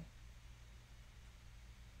was I?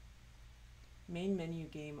 Main menu,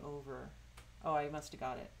 game over. Oh, I must have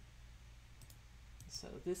got it. So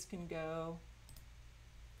this can go.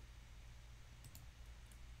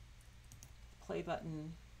 Play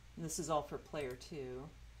button, and this is all for player 2.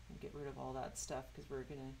 I'll get rid of all that stuff because we're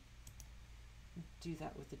gonna do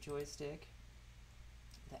that with the joystick.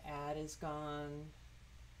 The add is gone.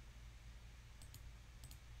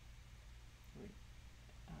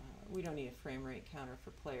 We don't need a frame rate counter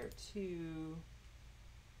for player 2.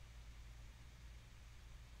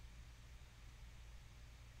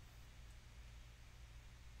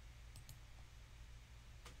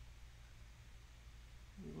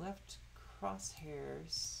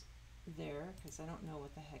 crosshairs there because I don't know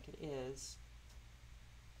what the heck it is.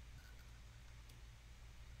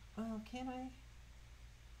 Oh, can I?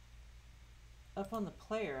 Up on the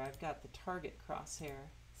player, I've got the target crosshair.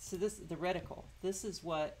 So this, the reticle, this is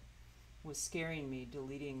what was scaring me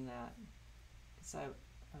deleting that. Because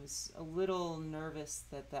I was a little nervous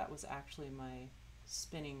that that was actually my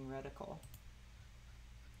spinning reticle.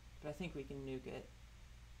 But I think we can nuke it.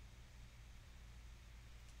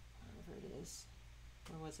 Wherever it is.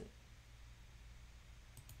 Where was it?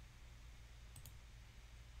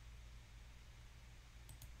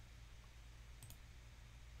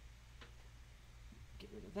 Get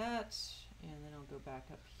rid of that, and then I'll go back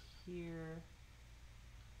up here.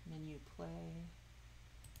 Menu play.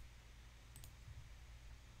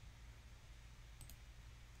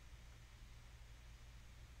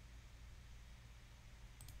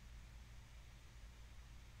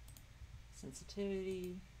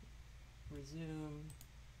 Sensitivity, resume,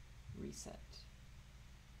 reset.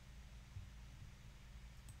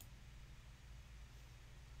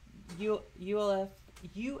 ULF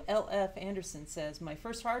Anderson says, my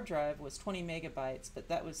first hard drive was 20 megabytes, but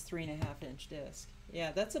that was 3.5-inch disk.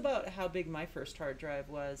 Yeah, that's about how big my first hard drive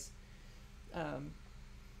was. It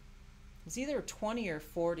was either 20 or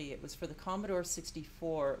 40. It was for the Commodore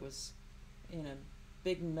 64. It was in a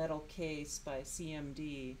big metal case by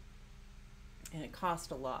CMD, and it cost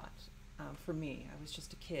a lot for me. I was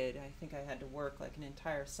just a kid. I think I had to work like an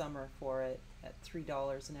entire summer for it at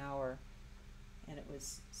 $3 an hour. And it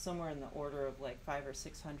was somewhere in the order of like $500 or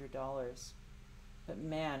 $600. But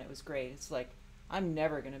man, it was great. It's like, I'm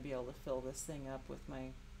never going to be able to fill this thing up with my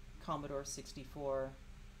Commodore 64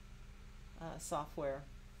 software.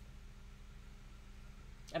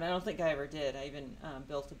 And I don't think I ever did. I even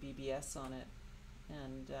built a BBS on it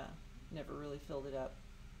and never really filled it up.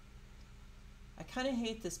 I kind of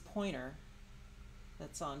hate this pointer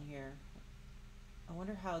that's on here. I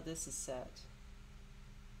wonder how this is set.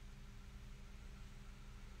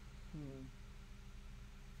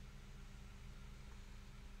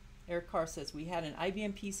 Eric Carr says, we had an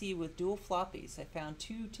IBM PC with dual floppies. I found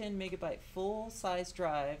two 10 megabyte full-size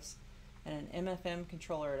drives and an MFM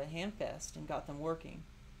controller at a handfest and got them working.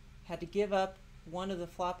 Had to give up one of the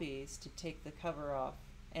floppies to take the cover off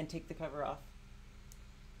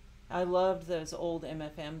I loved those old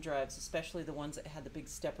MFM drives, especially the ones that had the big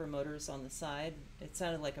stepper motors on the side. It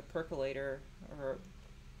sounded like a percolator, or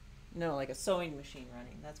no, like a sewing machine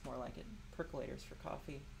running. That's more like it. Percolators for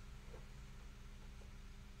coffee.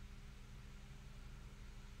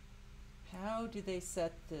 How do they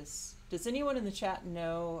set this? Does anyone in the chat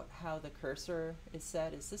know how the cursor is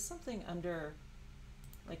set? Is this something under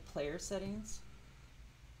like player settings?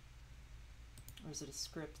 Or is it a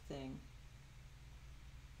script thing?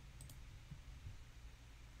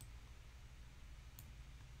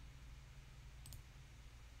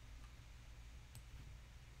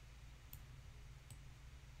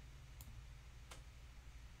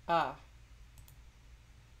 Ah.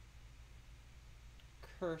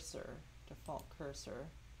 Cursor, default cursor.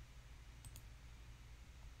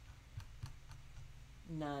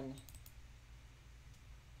 None.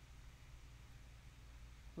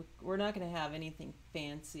 We're not going to have anything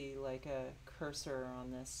fancy like a cursor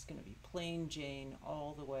on this. It's going to be plain Jane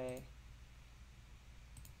all the way.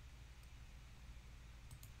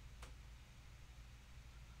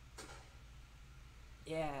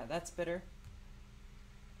 Yeah, that's better.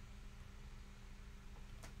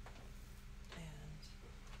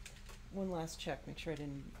 One last check, make sure I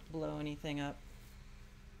didn't blow anything up.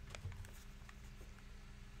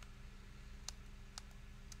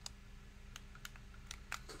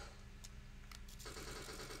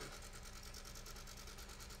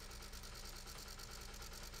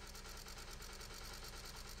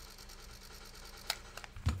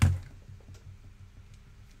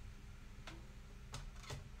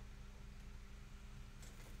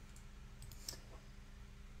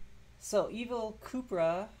 So Evil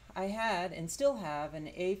Cupra, I had and still have an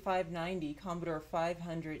A590 Commodore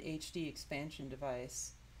 500 HD expansion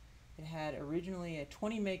device. It had originally a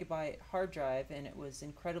 20 megabyte hard drive and it was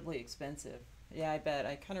incredibly expensive. Yeah, I bet.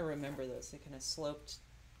 I kind of remember those. They kind of sloped,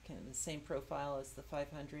 kind of the same profile as the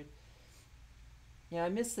 500. Yeah, I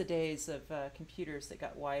miss the days of computers that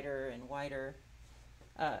got wider and wider.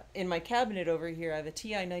 In my cabinet over here, I have a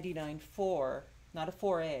TI-99-4, not a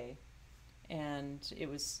 4A, and it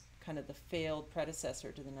was kind of the failed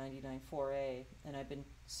predecessor to the 99-4A, and I've been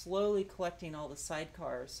slowly collecting all the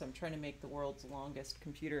sidecars, so I'm trying to make the world's longest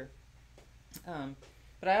computer.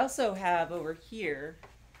 But I also have over here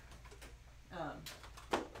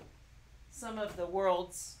some of the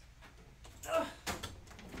world's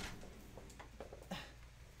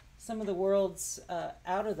some of the world's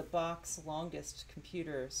out-of-the-box longest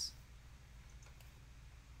computers.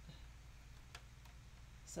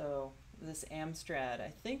 So this Amstrad,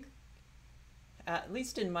 I think, at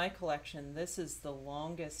least in my collection, this is the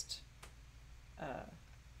longest,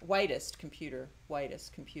 widest computer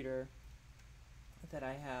that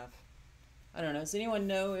I have. I don't know, does anyone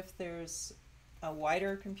know if there's a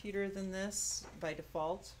wider computer than this by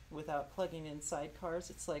default without plugging in sidecars?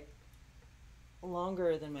 It's like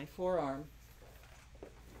longer than my forearm.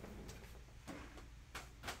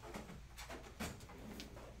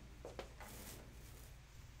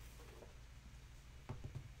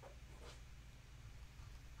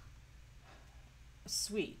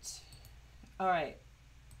 Sweet. All right,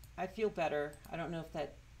 I feel better. I don't know if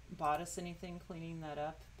that bought us anything cleaning that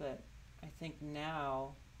up, but I think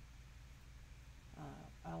now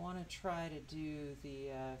I want to try to do the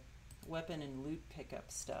weapon and loot pickup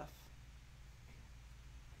stuff.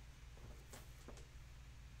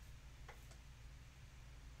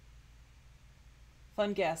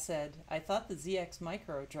 Fun Gas said, I thought the ZX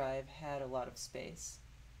micro drive had a lot of space.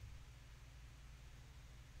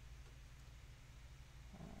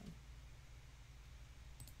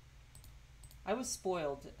 I was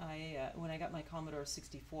spoiled. When I got my Commodore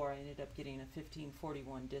 64, I ended up getting a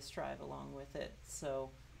 1541 disk drive along with it.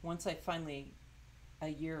 So once I finally, a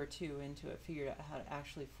year or two into it, figured out how to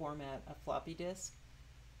actually format a floppy disk,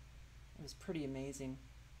 it was pretty amazing.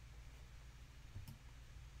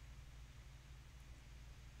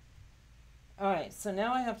 All right, so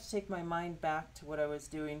now I have to take my mind back to what I was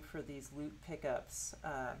doing for these loot pickups.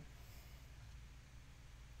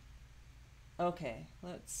 Okay,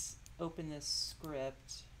 let's open this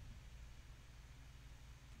script.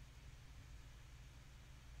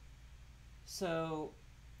 So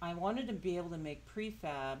I wanted to be able to make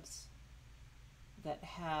prefabs that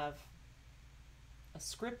have a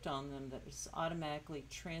script on them that just automatically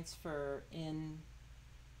transfer in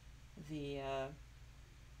the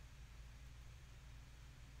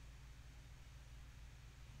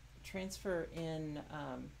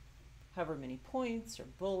however many points or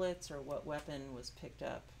bullets or what weapon was picked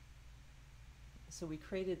up. So we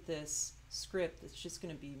created this script that's just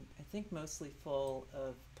going to be, I think, mostly full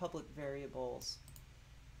of public variables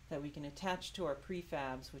that we can attach to our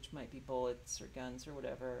prefabs, which might be bullets or guns or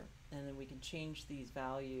whatever, and then we can change these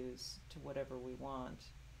values to whatever we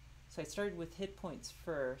want. So I started with hit points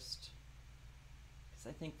first, because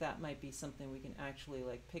I think that might be something we can actually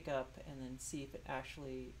like pick up and then see if it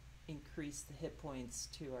actually increased the hit points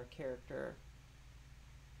to our character.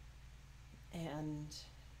 And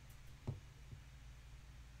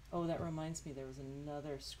oh, that reminds me, there was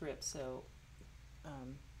another script. So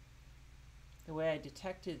the way I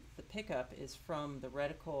detected the pickup is from the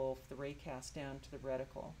reticle, the raycast down to the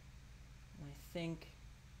reticle. And I think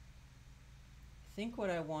what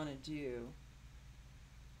I want to do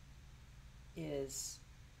is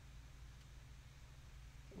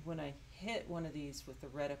when I hit one of these with the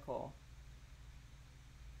reticle,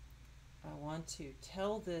 I want to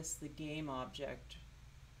tell this the game object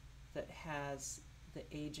that has the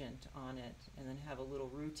agent on it, and then have a little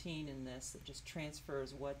routine in this that just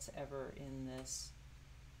transfers what's ever in this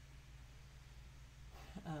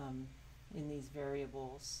in these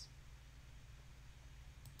variables.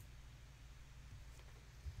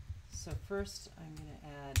 So first I'm going to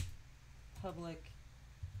add public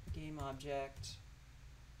game object.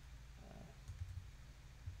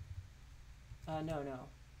 No.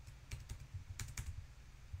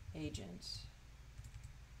 Agent.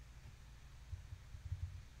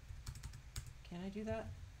 Can I do that?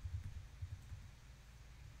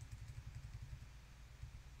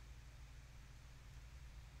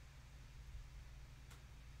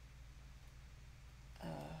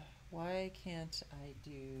 Why can't I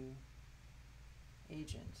do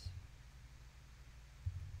agent?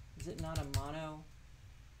 Is it not a mono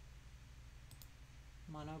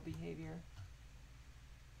behavior?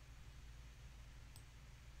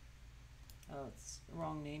 Oh, it's the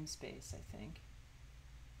wrong namespace, I think.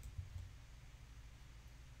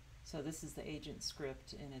 So this is the agent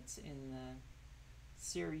script, and it's in the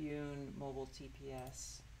Siriune mobile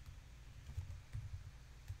TPS.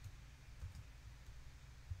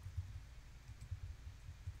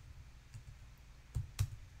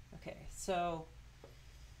 Okay, so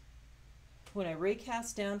when I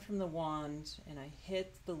raycast down from the wand and I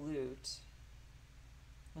hit the loot,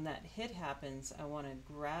 when that hit happens, I want to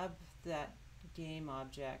grab that game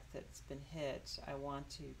object that's been hit. I want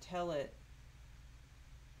to tell it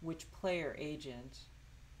which player agent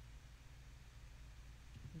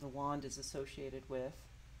the wand is associated with.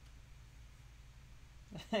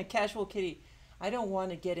 Casual Kitty, I don't want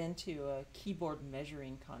to get into a keyboard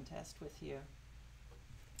measuring contest with you.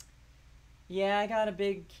 Yeah, I got a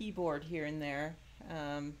big keyboard here and there.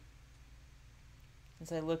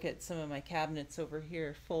 As I look at some of my cabinets over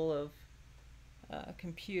here full of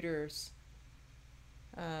computers,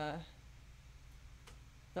 the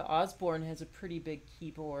Osborne has a pretty big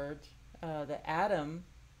keyboard. The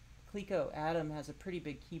Coleco Atom has a pretty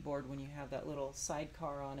big keyboard when you have that little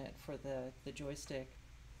sidecar on it for the joystick.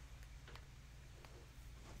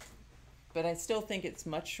 But I still think it's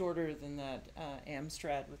much shorter than that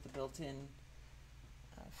Amstrad with the built-in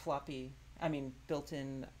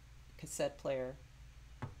built-in cassette player.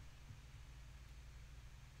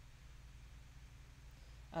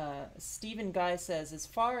 Stephen Guy says, as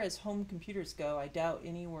far as home computers go, I doubt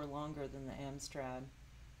any were longer than the Amstrad.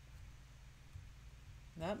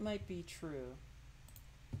 That might be true.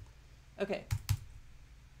 Okay.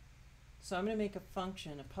 So I'm going to make a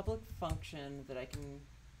function, a public function that I can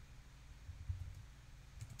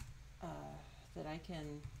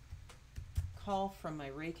call from my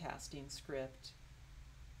raycasting script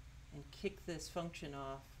and kick this function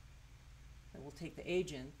off. That will take the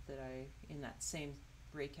agent that in that same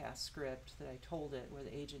raycast script that I told it where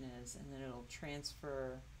the agent is, and then it'll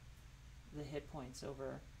transfer the hit points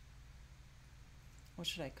over. What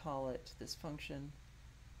should I call it, this function?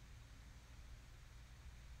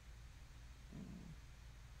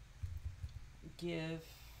 Give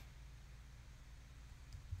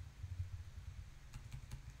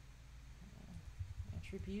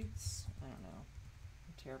attributes? I don't know.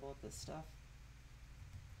 I'm terrible at this stuff.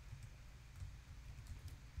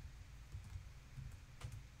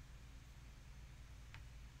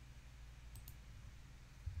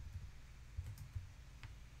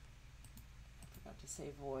 I forgot to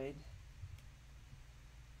say void.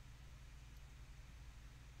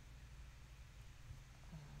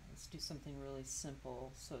 Let's do something really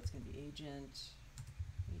simple. So it's going to be agent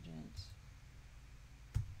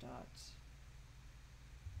dot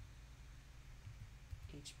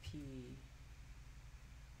HP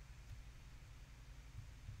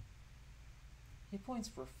hit points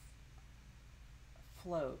for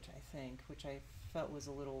float, I think, which I felt was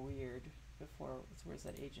a little weird before. Where's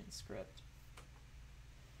that agent script?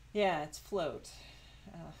 Yeah, it's float.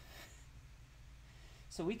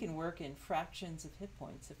 So we can work in fractions of hit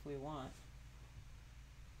points if we want.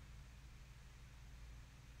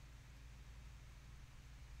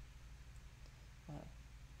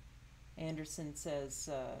 Anderson says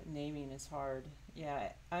naming is hard.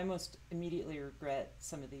 Yeah, I most immediately regret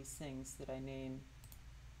some of these things that I name.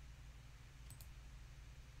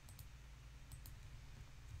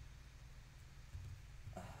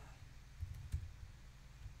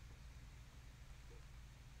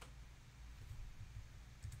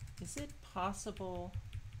 Is it possible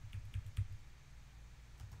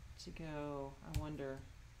to go, I wonder,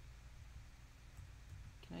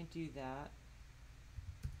 can I do that?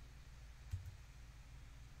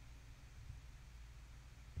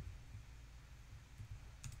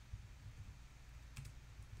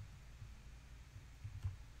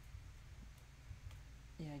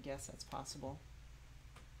 Yeah, I guess that's possible.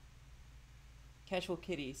 Casual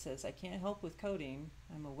Kitty says, I can't help with coding.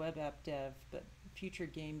 I'm a web app dev, but future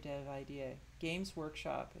game dev idea. Games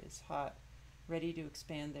Workshop is hot, ready to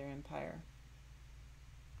expand their empire.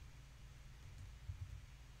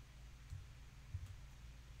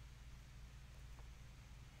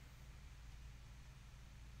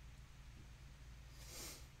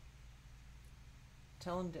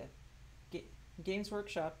 Tell them to Games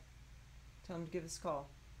Workshop. Tell them to give us a call.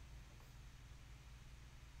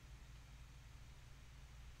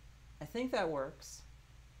 I think that works.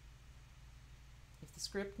 If the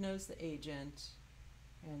script knows the agent,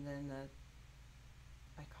 and then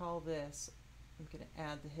I call this, I'm going to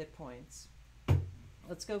add the hit points.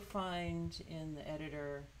 Let's go find in the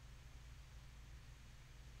editor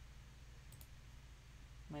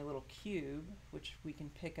my little cube, which we can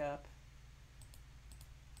pick up.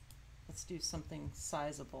 Let's do something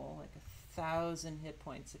sizable, like 1,000 hit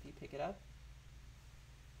points if you pick it up.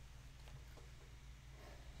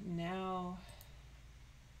 Now,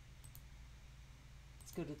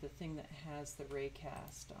 let's go to the thing that has the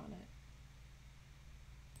raycast on it.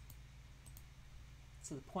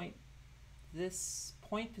 So this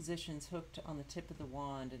point position's hooked on the tip of the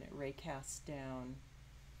wand, and it raycasts down,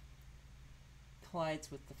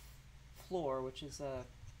 collides with the floor, which is a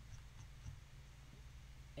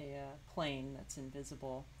plane that's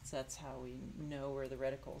invisible. So that's how we know where the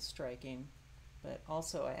reticle is striking. But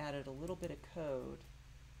also I added a little bit of code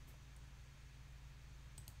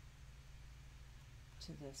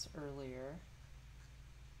to this earlier.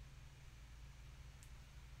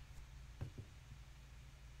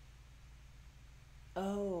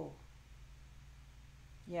 Oh,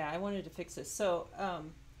 yeah, I wanted to fix this. So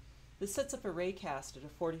this sets up a raycast at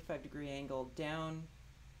a 45-degree angle down.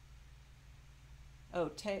 Oh,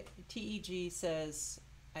 TEG says,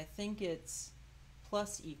 I think it's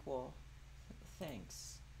plus equal.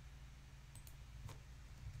 Thanks.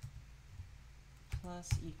 Plus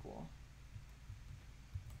equal.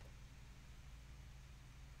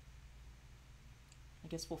 I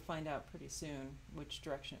guess we'll find out pretty soon which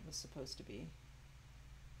direction it was supposed to be.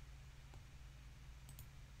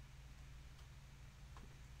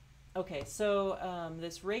 Okay, so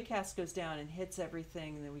this raycast goes down and hits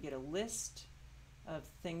everything, and then we get a list of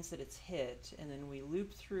things that it's hit, and then we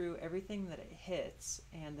loop through everything that it hits,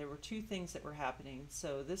 and there were two things that were happening.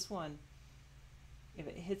 So this one, if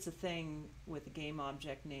it hits a thing with a game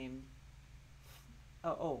object name,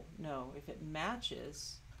 oh no, if it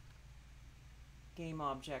matches game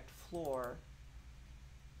object floor,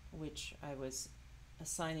 which I was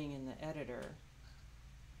assigning in the editor,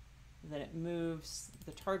 then it moves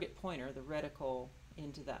the target pointer, the reticle,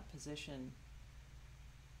 into that position.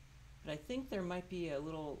 But I think there might be a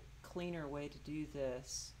little cleaner way to do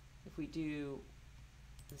this if we do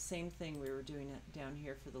the same thing we were doing down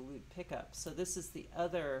here for the loot pickup. So this is the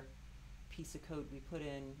other piece of code we put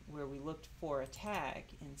in where we looked for a tag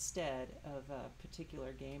instead of a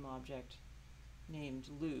particular game object named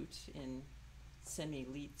loot in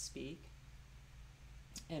semi-leet speak.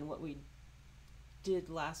 And what we did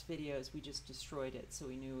last video is we just destroyed it, so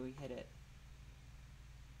we knew we hit it.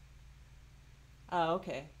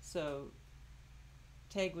 Okay, so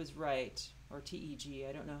tag was right, or TEG,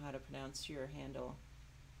 I don't know how to pronounce your handle.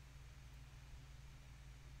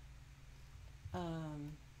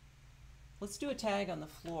 Let's do a tag on the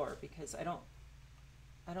floor, because I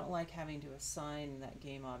don't like having to assign that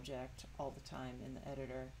game object all the time in the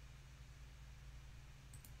editor.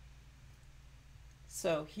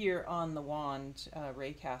 So here on the wand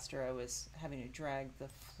raycaster, I was having to drag the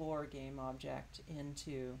floor game object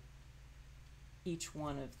into each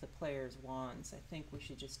one of the player's wands. I think we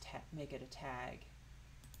should just make it a tag.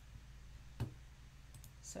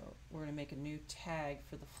 So we're going to make a new tag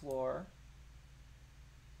for the floor.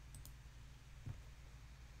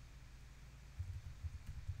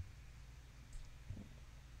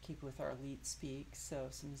 Keep with our leet speak, so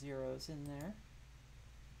some zeros in there.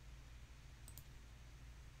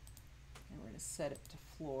 And we're going to set it to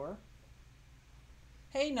floor.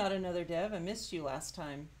 Hey, not another dev. I missed you last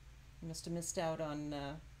time. You must have missed out on,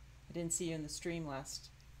 I didn't see you in the stream last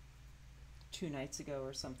 2 nights ago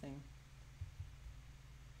or something.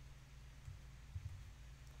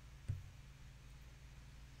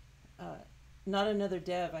 Not another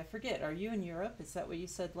dev. I forget. Are you in Europe? Is that what you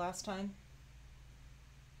said last time?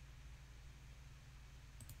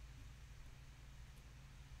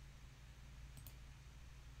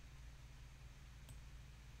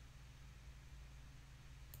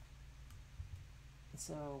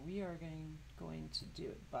 So we are going to do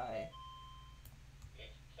it by...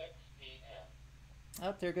 It's 6 p.m.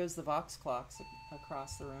 Oh, there goes the Vox clocks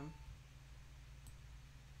across the room.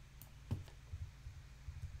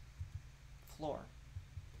 Floor.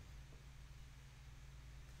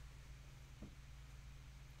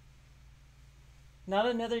 Not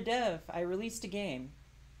another dev. I released a game.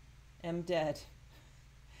 Am dead.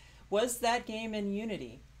 Was that game in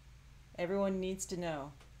Unity? Everyone needs to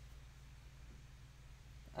know.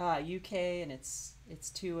 UK, and it's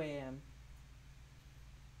 2 a.m.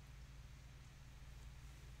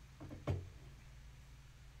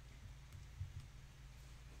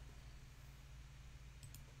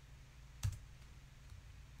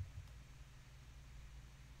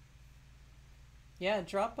 Yeah,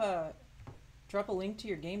 drop a link to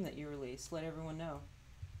your game that you released. Let everyone know.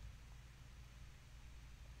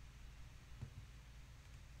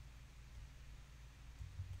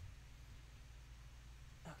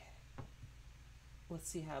 Let's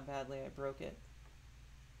see how badly I broke it.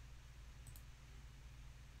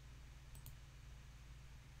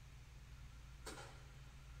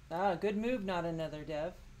 Good move, not another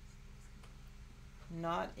dev.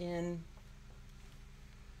 Not in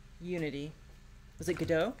Unity. Was it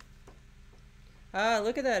Godot?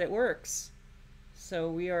 Look at that, it works. So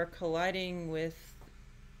we are colliding with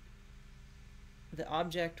the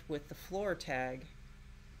object with the floor tag.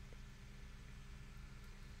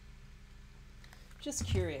 Just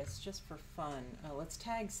curious, just for fun. Let's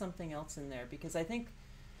tag something else in there, because I think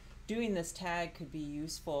doing this tag could be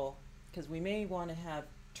useful, because we may want to have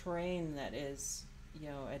terrain that is, you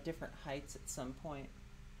know, at different heights at some point.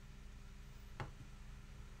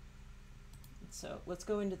 So let's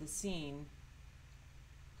go into the scene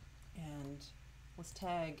and let's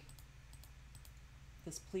tag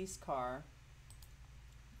this police car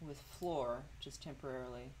with floor just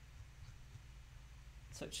temporarily.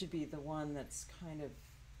 So it should be the one that's kind of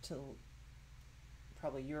to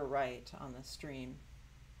probably your right on the stream.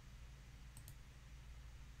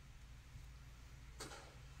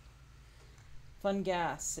 Fun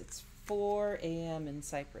gas. It's 4 a.m. in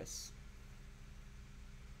Cyprus.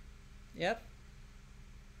 Yep.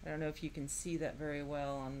 I don't know if you can see that very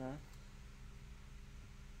well on the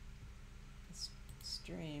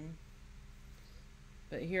stream.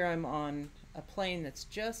 But here I'm on a plane that's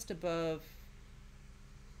just above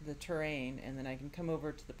the terrain, and then I can come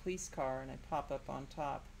over to the police car and I pop up on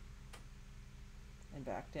top and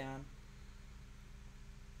back down.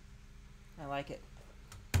 I like it.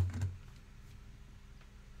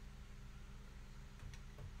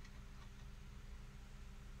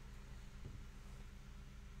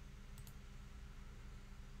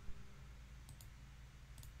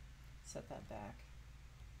 Set that back.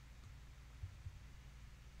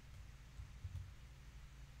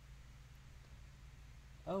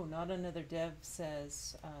 Oh, Not Another Dev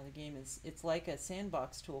says the game it's like a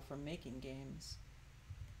sandbox tool for making games.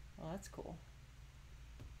 Well, that's cool.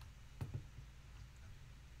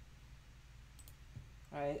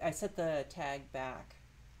 Alright, I set the tag back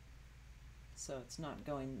so it's not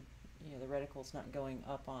going, the reticle's not going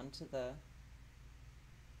up onto the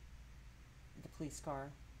police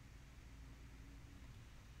car.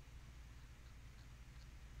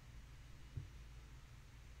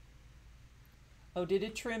 Oh, did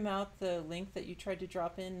it trim out the link that you tried to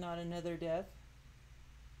drop in, Not Another Dev?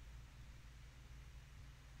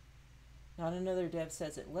 Not Another Dev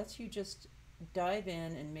says it lets you just dive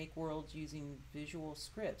in and make worlds using visual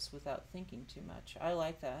scripts without thinking too much. I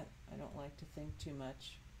like that. I don't like to think too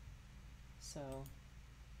much. So,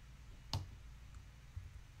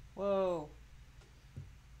 whoa,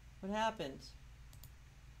 what happened?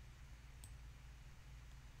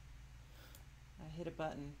 I hit a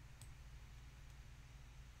button.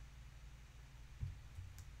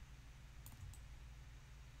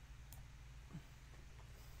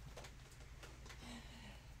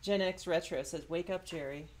 Gen X Retro says, wake up,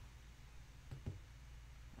 Jerry.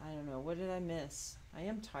 I don't know, what did I miss? I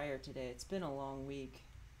am tired today. It's been a long week.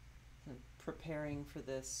 I'm preparing for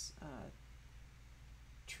this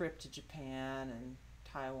trip to Japan and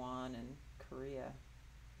Taiwan and Korea.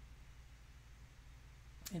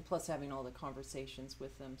 And plus having all the conversations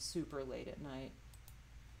with them super late at night.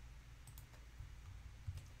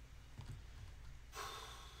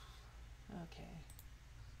 Okay.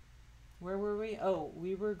 Where were we? Oh,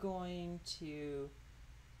 we were going to...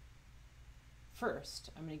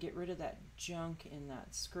 First, I'm going to get rid of that junk in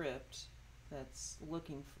that script that's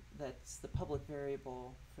that's the public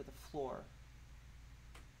variable for the floor.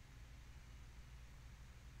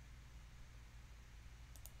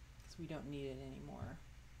 Because we don't need it anymore.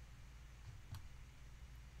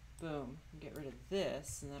 Boom. Get rid of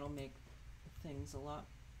this, and that'll make things a lot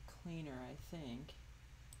cleaner, I think,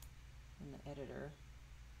 in the editor.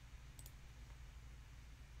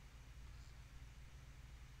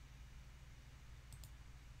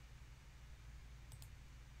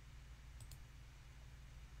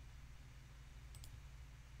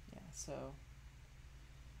 So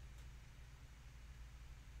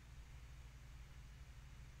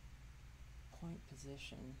point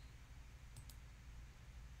position.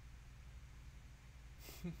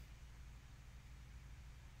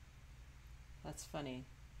 That's funny.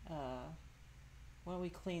 Why don't we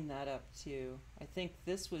clean that up too? I think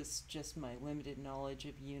this was just my limited knowledge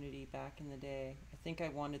of Unity back in the day. I think I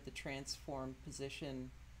wanted the transform position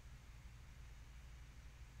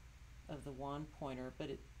of the wand pointer, but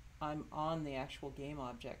I'm on the actual game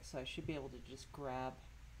object, so I should be able to just grab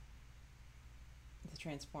the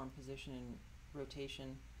transform position and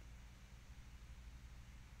rotation.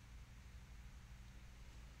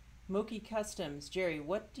 Moki Customs, Jerry,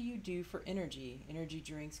 what do you do for energy? Energy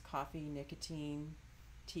drinks, coffee, nicotine,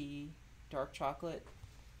 tea, dark chocolate?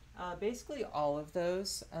 Basically all of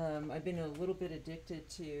those. I've been a little bit addicted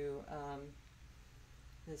to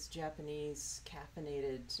this Japanese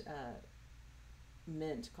caffeinated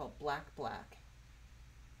mint called Black.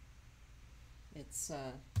 It's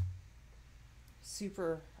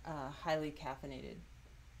super highly caffeinated.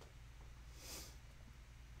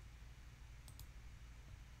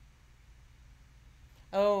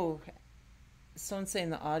 Oh, someone's saying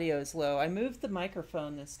the audio is low. I moved the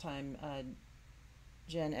microphone this time,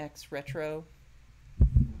 Gen X Retro,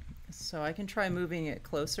 so I can try moving it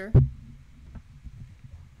closer.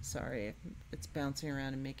 Sorry, it's bouncing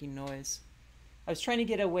around and making noise. I was trying to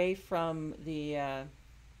get away from the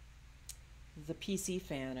the PC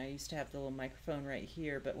fan. I used to have the little microphone right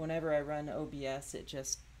here, but whenever I run OBS, it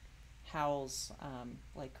just howls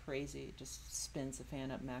like crazy. It just spins the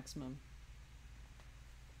fan up maximum.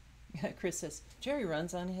 Chris says, Jerry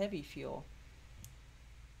runs on heavy fuel.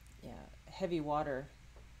 Yeah, heavy water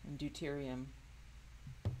and deuterium.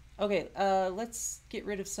 Okay, let's get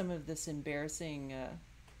rid of some of this embarrassing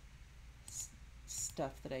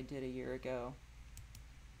stuff that I did a year ago.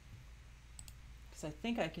 Because I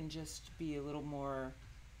think I can just be a little more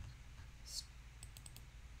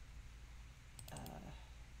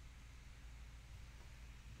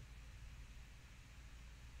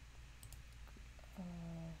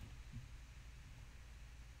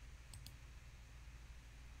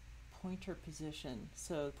pointer position.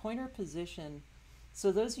 So pointer position,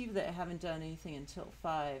 so those of you that haven't done anything in Tilt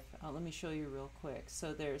 5, let me show you real quick.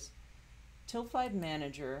 So there's Tilt 5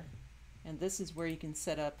 Manager, and this is where you can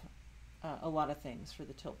set up a lot of things for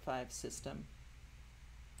the Tilt 5 system.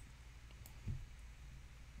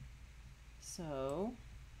 So,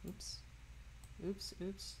 oops,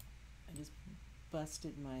 I just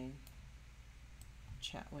busted my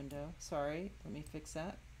chat window. Sorry, let me fix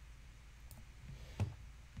that.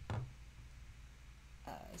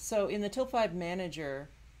 So in the Tilt 5 Manager,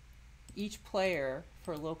 each player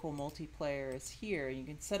for local multiplayer is here. You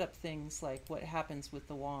can set up things like what happens with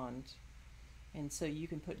the wand. And so you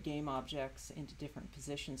can put game objects into different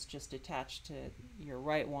positions just attached to your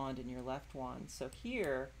right wand and your left wand. So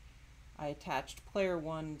here, I attached player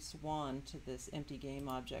 1's wand to this empty game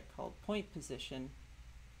object called point position,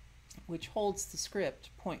 which holds the script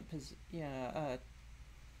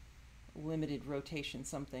limited rotation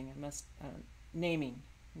something. I must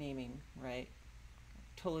naming, right?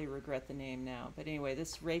 Totally regret the name now. But anyway,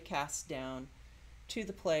 this raycasts down to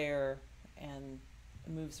the player and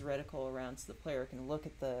moves the reticle around so the player can look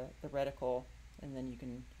at the reticle, and then you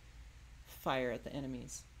can fire at the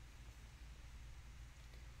enemies.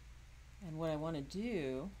 And what I want to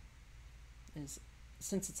do is,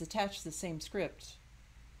 since it's attached to the same script,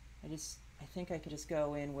 I think I could just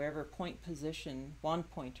go in wherever point position wand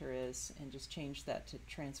pointer is and just change that to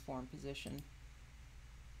transform position.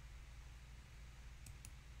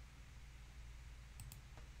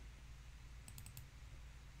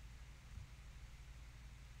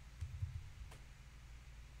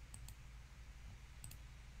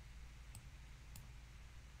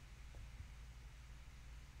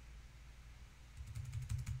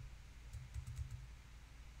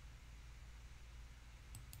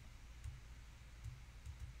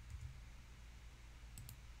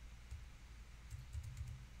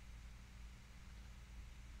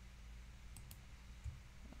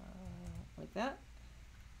 Like that.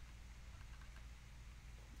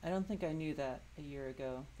 I don't think I knew that a year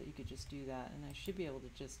ago, that you could just do that, and I should be able to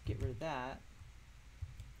just get rid of that.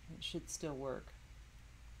 It should still work.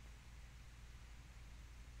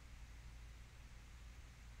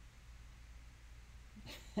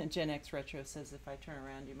 Gen X Retro says if I turn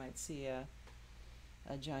around you might see a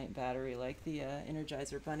giant battery like the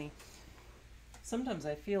Energizer Bunny. Sometimes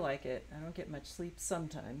I feel like it. I don't get much sleep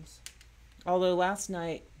sometimes. Although last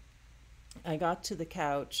night I got to the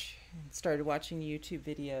couch and started watching YouTube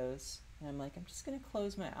videos, and I'm like, I'm just going to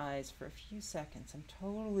close my eyes for a few seconds. I'm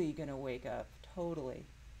totally going to wake up, totally.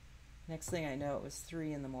 Next thing I know, it was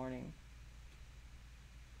 3 in the morning.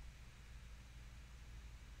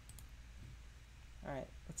 All right,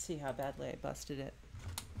 let's see how badly I busted it.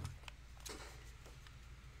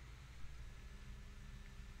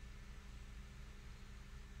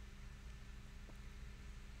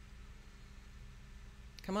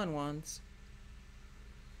 Come on, wands.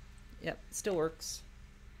 Yep, still works.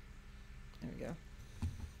 There we go.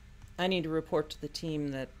 I need to report to the team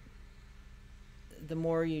that the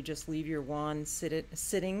more you just leave your wand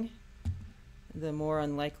sitting, the more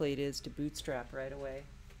unlikely it is to bootstrap right away,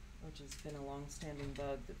 which has been a long-standing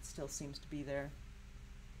bug that still seems to be there.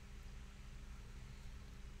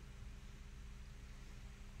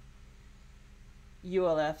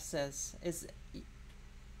 ULF says,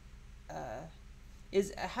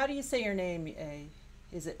 how do you say your name?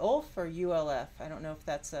 Is it Ulf or ULF? I don't know if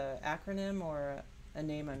that's an acronym or a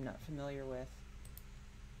name I'm not familiar with.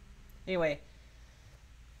 Anyway,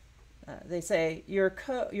 they say your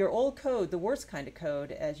old code, the worst kind of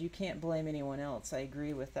code, as you can't blame anyone else. I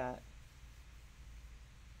agree with that.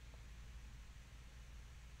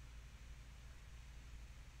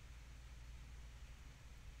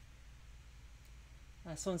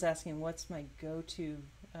 Someone's asking, what's my go-to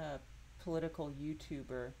political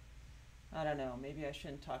YouTuber? I don't know. Maybe I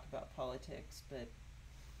shouldn't talk about politics, but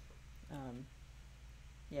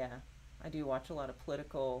yeah, I do watch a lot of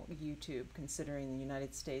political YouTube, considering the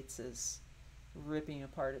United States is ripping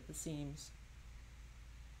apart at the seams.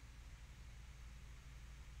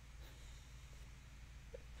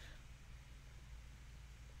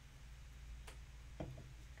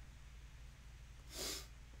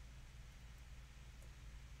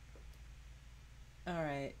 All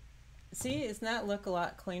right. See, doesn't that look a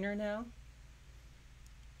lot cleaner now?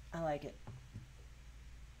 I like it.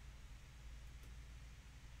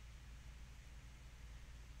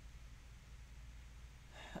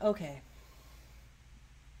 Okay.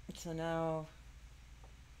 So now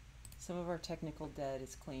some of our technical debt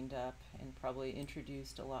is cleaned up and probably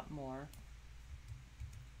introduced a lot more.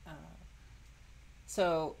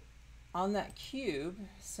 So on that cube,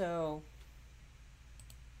 so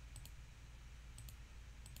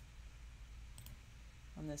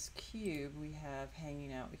on this cube we have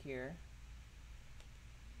hanging out here.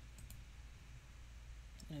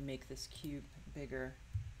 I'm going to make this cube bigger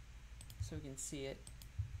so we can see it.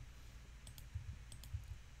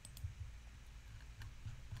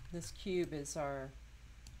 This cube is our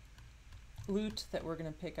loot that we're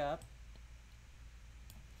going to pick up.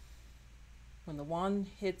 When the wand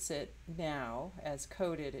hits it now, as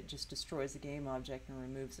coded, it just destroys the game object and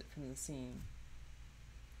removes it from the scene.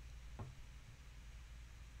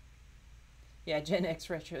 Yeah, Gen X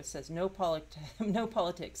Retro says, no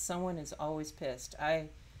politics, someone is always pissed. I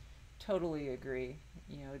totally agree.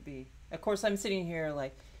 You know, it'd be, of course I'm sitting here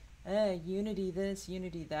like, unity this,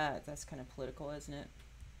 unity that. That's kind of political, isn't it?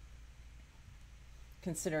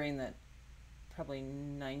 Considering that probably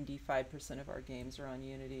 95% of our games are on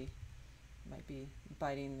Unity. Might be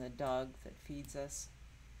biting the dog that feeds us.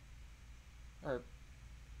 Or,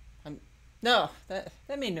 no, that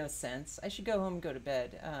made no sense. I should go home and go to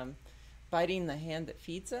bed. Biting the hand that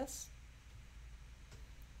feeds us?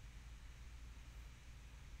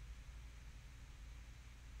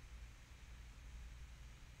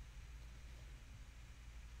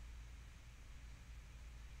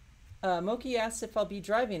 Moki asks if I'll be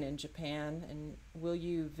driving in Japan, and will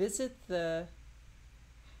you visit the,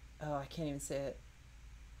 oh, I can't even say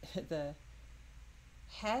it, the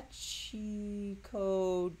Hachiko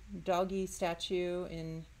doggy statue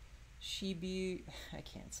in Shibu, I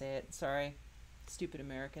can't say it, sorry, stupid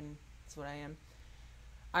American, that's what I am.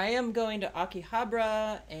 I am going to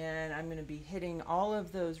Akihabara, and I'm going to be hitting all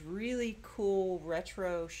of those really cool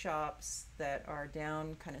retro shops that are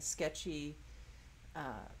down kind of sketchy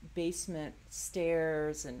basement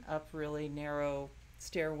stairs and up really narrow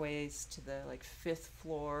stairways to the like 5th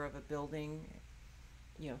floor of a building,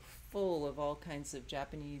 you know, full of all kinds of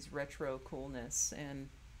Japanese retro coolness. And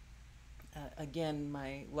again,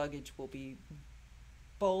 my luggage will be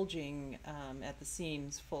bulging at the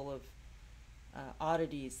seams, full of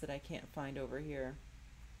oddities that I can't find over here.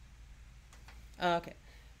 Okay,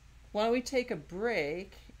 why don't we take a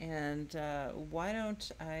break, and why don't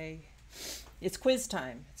I, it's quiz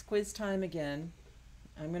time. It's quiz time again.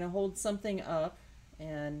 I'm going to hold something up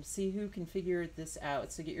and see who can figure this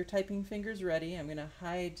out. So get your typing fingers ready. I'm going to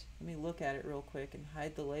hide, let me look at it real quick and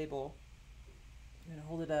hide the label. I'm going to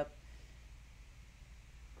hold it up.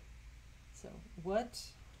 So what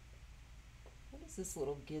is this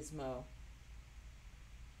little gizmo?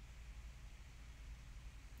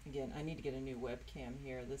 Again, I need to get a new webcam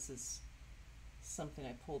here. This is something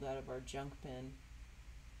I pulled out of our junk bin,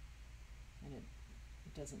 and it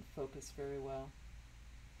doesn't focus very well.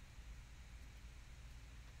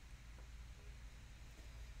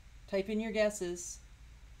 Type in your guesses.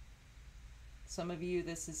 Some of you,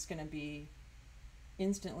 this is going to be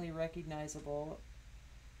instantly recognizable.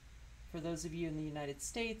 For those of you in the United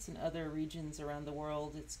States and other regions around the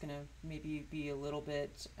world, it's going to maybe be a little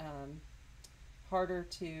bit harder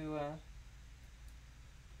to,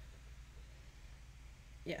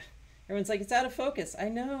 yeah. Everyone's like, it's out of focus. I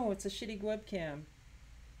know, it's a shitty webcam.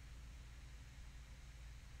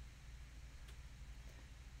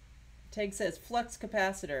 Tag says flux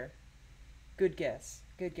capacitor. Good guess.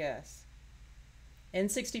 Good guess.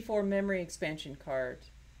 N64 memory expansion card.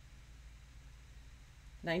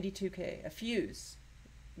 92K. A fuse.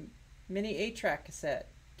 Mini 8-track cassette.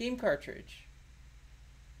 Game cartridge.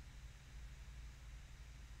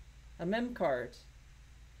 A mem card.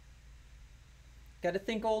 Got to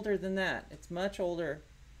think older than that. It's much older.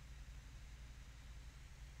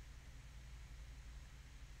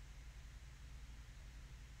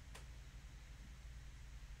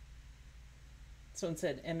 Someone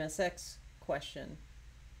said MSX question.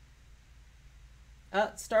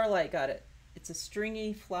 Starlight got it. It's a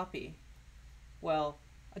stringy floppy. Well,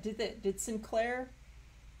 did Sinclair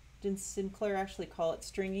actually call it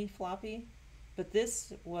stringy floppy? But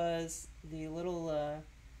this was the little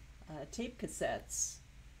tape cassettes.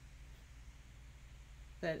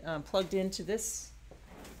 that plugged into this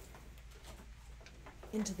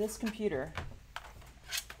computer.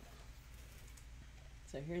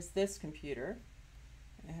 So here's this computer.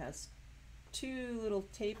 It has two little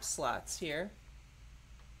tape slots here.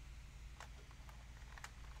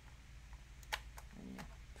 And you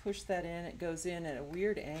push that in, it goes in at a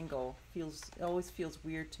weird angle. It always feels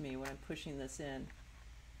weird to me when I'm pushing this in.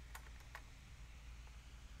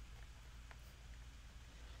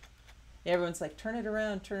 Everyone's like, turn it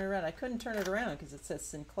around, turn it around. I couldn't turn it around because it says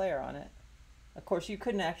Sinclair on it. Of course, you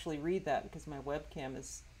couldn't actually read that because my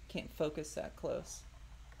webcam can't focus that close.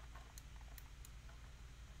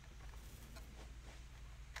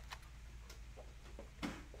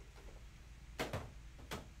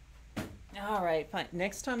 All right, fine.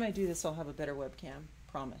 Next time I do this, I'll have a better webcam.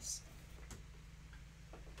 Promise.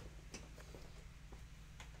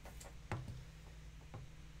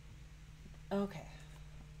 Okay.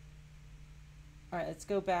 All right, let's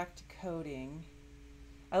go back to coding.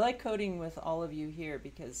 I like coding with all of you here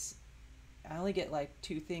because I only get like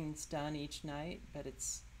 2 things done each night, but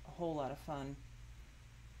it's a whole lot of fun.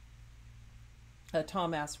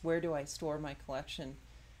 Tom asked, where do I store my collection?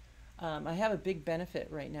 I have a big benefit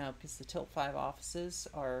right now because the Tilt 5 offices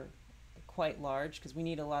are quite large because we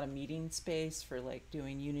need a lot of meeting space for like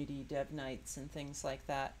doing Unity dev nights and things like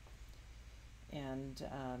that. And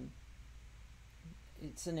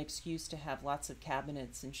it's an excuse to have lots of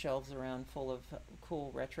cabinets and shelves around full of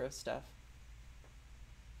cool retro stuff.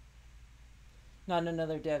 Not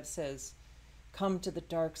Another Dev says, come to the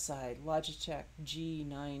dark side, Logitech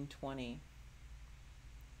G920.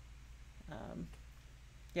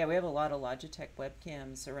 Yeah, we have a lot of Logitech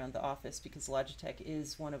webcams around the office because Logitech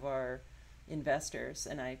is one of our investors.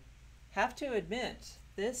 And I have to admit,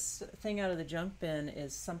 this thing out of the junk bin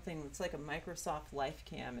is something that's like a Microsoft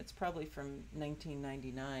LifeCam. It's probably from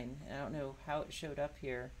 1999. I don't know how it showed up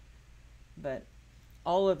here, but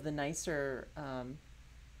all of the nicer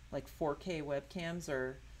like 4K webcams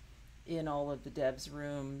are in all of the devs'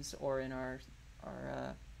 rooms or in our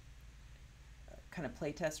kind of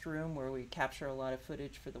playtest room where we capture a lot of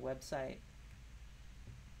footage for the website.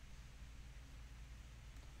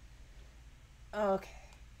 Okay,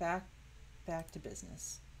 back to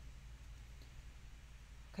business.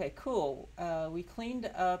 Okay, cool. We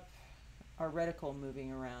cleaned up our reticle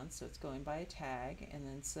moving around, so it's going by a tag, and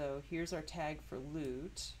then so here's our tag for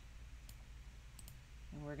loot.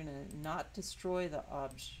 And we're gonna not destroy the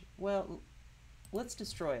object. Well, let's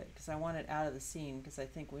destroy it because I want it out of the scene because I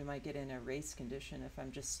think we might get in a race condition if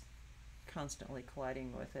I'm just constantly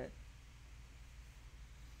colliding with it.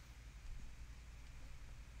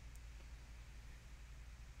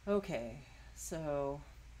 Okay, so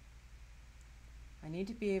I need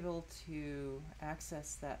to be able to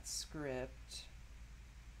access that script.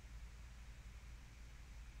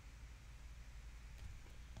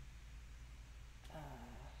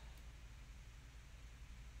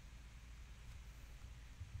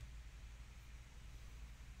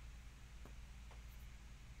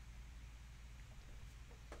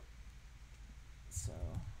 So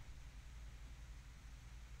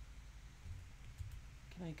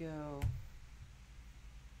can I go?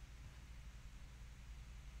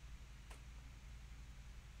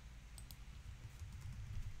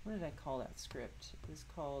 What did I call that script? It was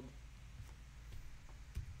called,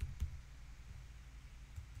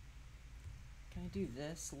 can I do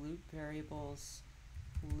this? Loot variables,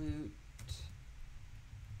 loot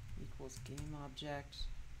equals game object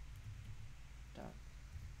dot,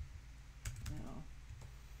 no.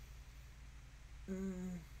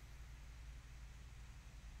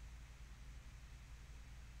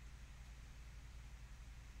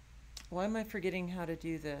 Why am I forgetting how to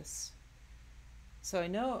do this? So I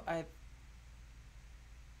know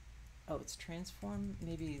oh, it's transform,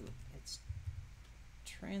 maybe it's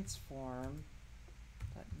transform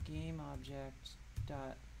dot game object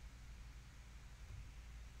dot,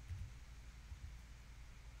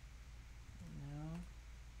 no.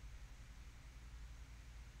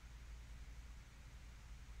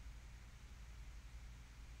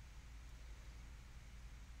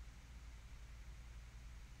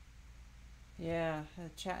 Yeah, the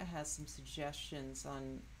chat has some suggestions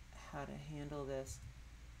on how to handle this.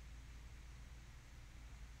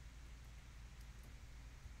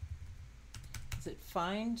 Is it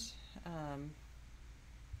find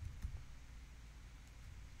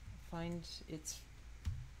it's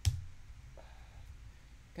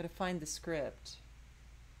gotta find the script.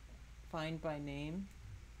 Find by name.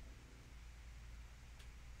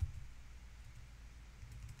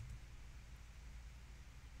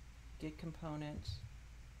 Get component.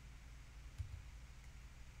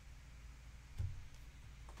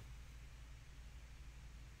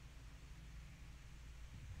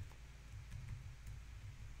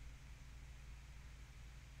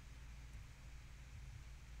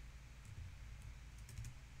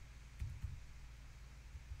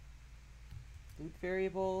 Loot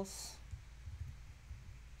variables.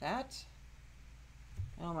 That?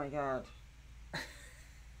 Oh my god. I'm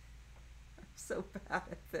so bad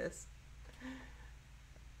at this.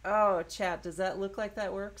 Oh, chat, does that look like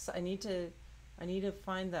that works? I need to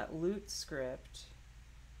find that loot script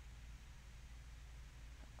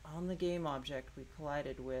on the game object we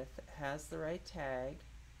collided with. It has the right tag.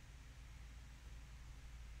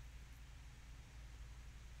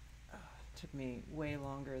 Oh, it took me way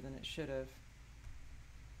longer than it should have.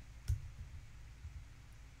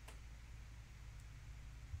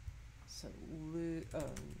 So loot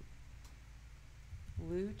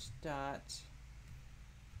dot.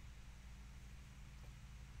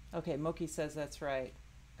 Okay, Moki says that's right.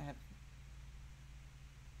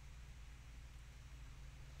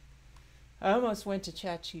 I almost went to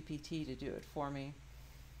ChatGPT to do it for me.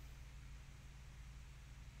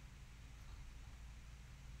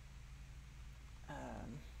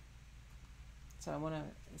 So I want to.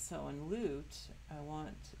 So in loot, I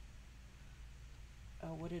want.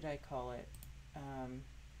 Oh, what did I call it?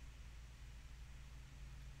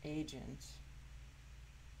 Agent.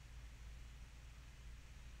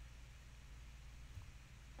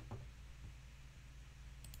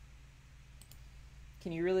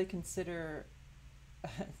 Can you really consider,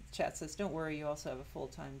 chat says, don't worry, you also have a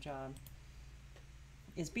full-time job.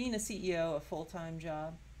 Is being a CEO a full-time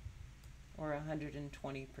job or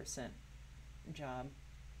 120% job?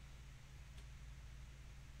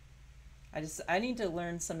 I need to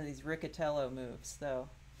learn some of these Riccatello moves though.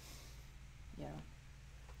 Yeah.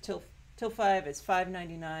 Till 5 is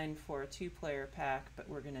 $5.99 for a 2-player pack, but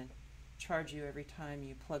we're gonna charge you every time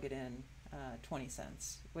you plug it in 20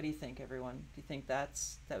 cents. What do you think, everyone? Do you think that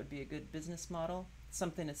would be a good business model?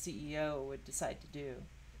 Something a CEO would decide to do.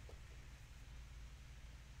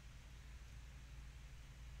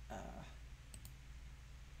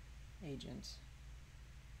 Agent.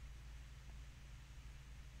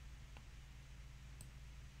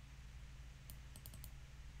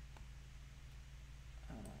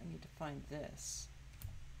 I need to find this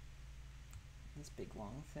big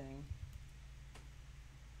long thing.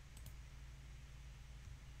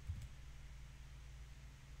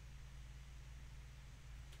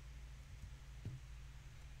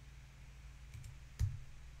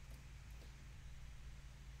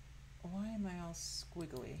 Why am I all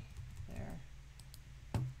squiggly there?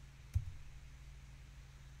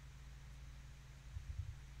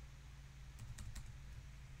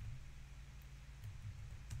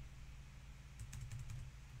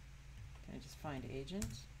 Can I just find agent?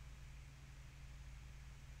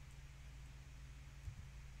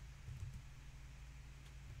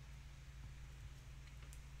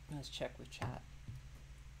 Let's check with chat.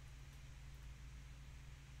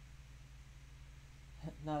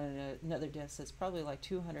 Not another dev says probably like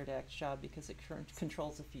 200x job because it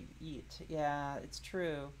controls if you eat. Yeah, it's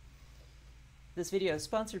true. This video is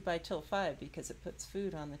sponsored by Till 5 because it puts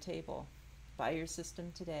food on the table. Buy your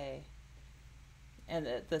system today. And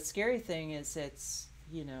the scary thing is it's,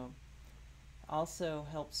 also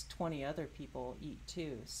helps 20 other people eat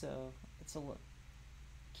too. So it's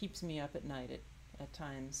keeps me up at night at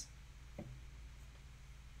times.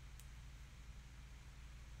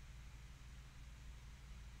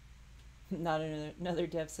 Not another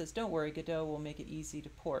dev says, don't worry, Godot will make it easy to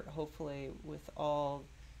port, hopefully with all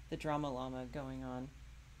the drama llama going on.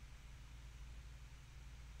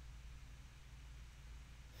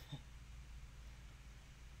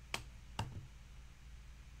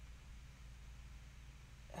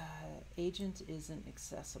 Agent isn't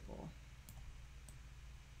accessible.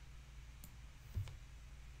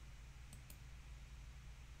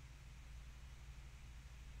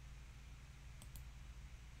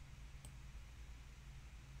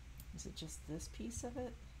 Is it just this piece of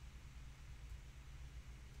it?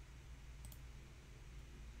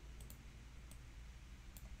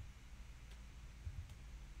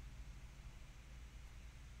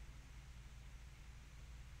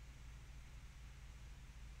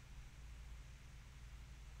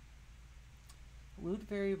 Loot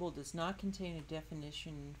variable does not contain a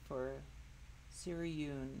definition for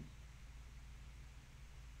Siriun.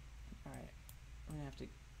 Alright, I'm gonna have to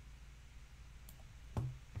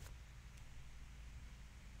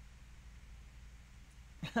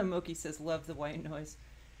Moki says, love the white noise.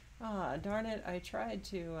 Ah, darn it, I tried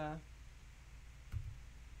to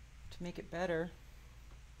make it better.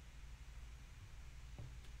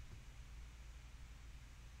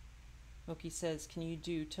 Moki says, can you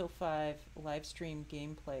do Till 5 live stream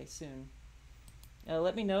gameplay soon?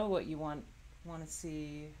 Let me know what you want to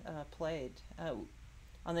see played.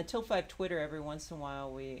 On the Till 5 Twitter, every once in a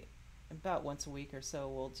while we about once a week or so,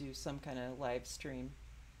 we'll do some kind of live stream.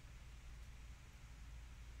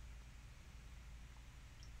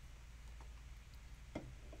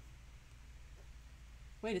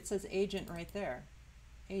 Wait, it says agent right there.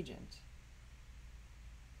 Agent.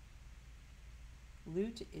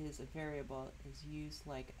 Loot is a variable, is used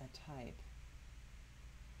like a type.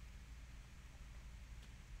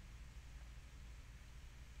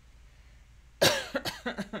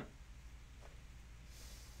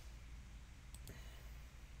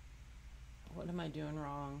 What am I doing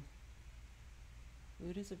wrong?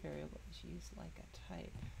 Loot is a variable, is used like a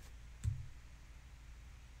type.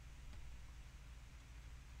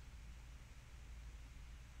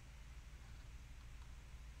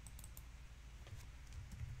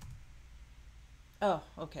 Oh,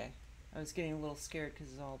 okay. I was getting a little scared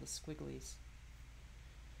because of all the squigglies.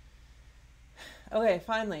 Okay,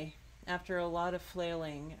 finally, after a lot of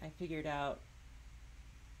flailing, I figured out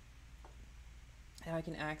how I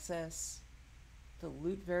can access the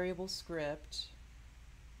loot variable script.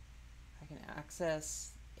 I can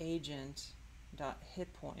access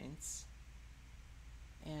agent.hitpoints,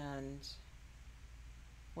 and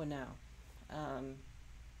what now?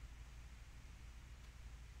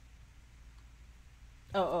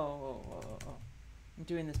 Oh. I'm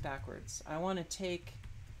doing this backwards. I want to take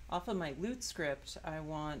off of my loot script, I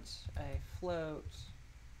want a float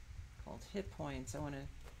called hit points. I want to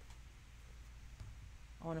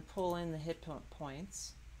pull in the hit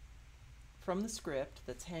points from the script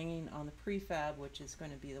that's hanging on the prefab, which is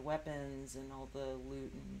going to be the weapons and all the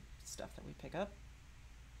loot and stuff that we pick up.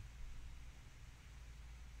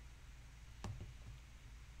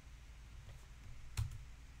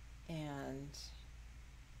 And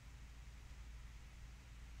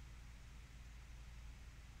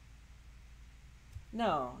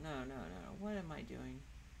no. What am I doing?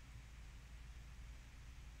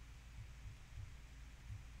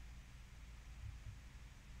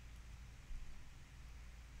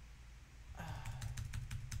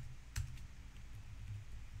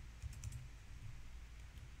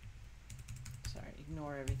 Sorry,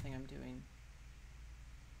 ignore everything I'm doing.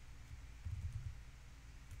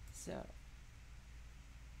 So,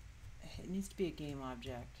 it needs to be a game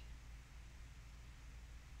object.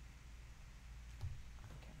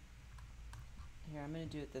 Okay. Here, I'm going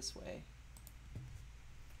to do it this way.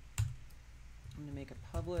 I'm going to make a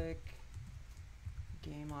public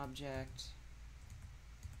game object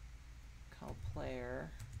called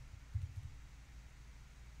player.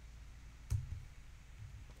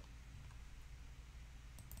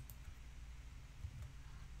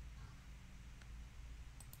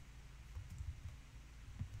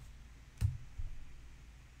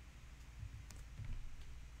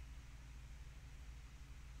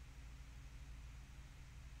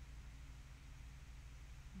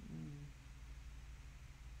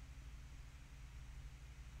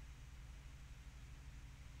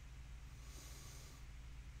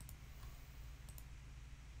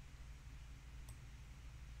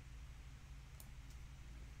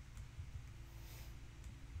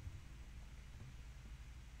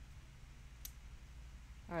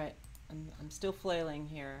 Alright, I'm still flailing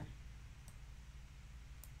here.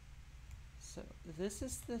 So this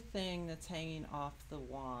is the thing that's hanging off the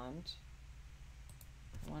wand.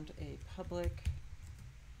 I want a public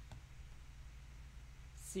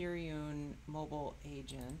Siriune mobile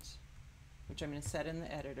agent, which I'm going to set in the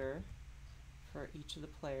editor for each of the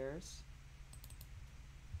players.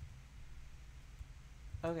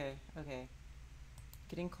 Okay.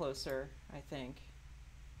 Getting closer, I think.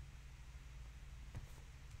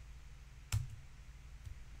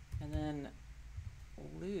 And then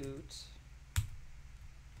loot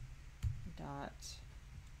dot,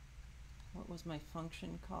 what was my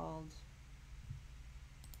function called?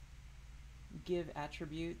 Give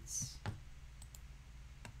attributes.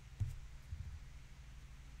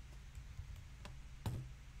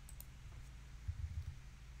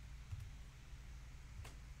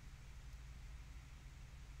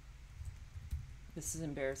 This is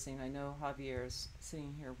embarrassing. I know Javier's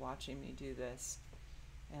sitting here watching me do this,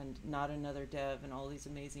 and not another dev, and all these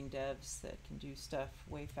amazing devs that can do stuff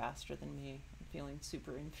way faster than me. I'm feeling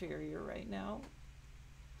super inferior right now.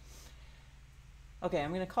 Okay,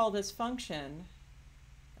 I'm going to call this function.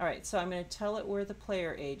 All right, so I'm going to tell it where the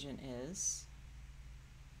player agent is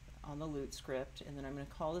on the loot script, and then I'm going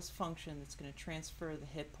to call this function that's going to transfer the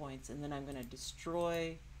hit points, and then I'm going to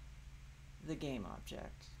destroy the game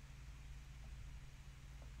object.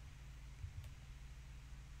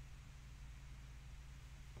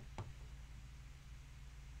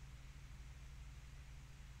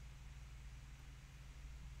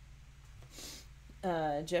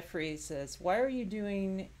 Jeffrey says, why are you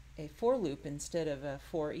doing a for loop instead of a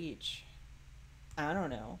for each? I don't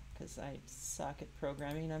know, because I suck at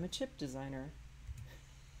programming. I'm a chip designer.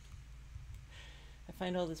 I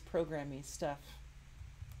find all this programming stuff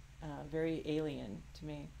very alien to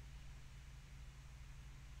me.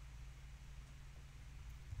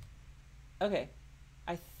 Okay,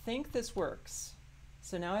 I think this works.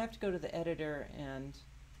 So now I have to go to the editor and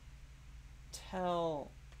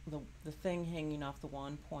tell the thing hanging off the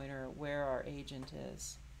wand pointer where our agent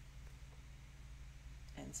is.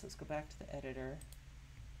 And so let's go back to the editor.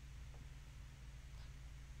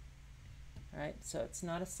 All right, so it's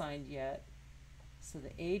not assigned yet. So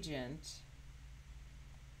the agent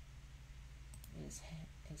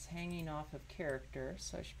is hanging off of character,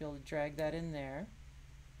 so I should be able to drag that in there.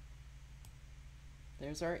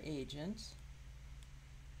 There's our agent.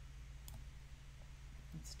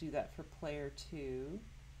 Let's do that for player 2.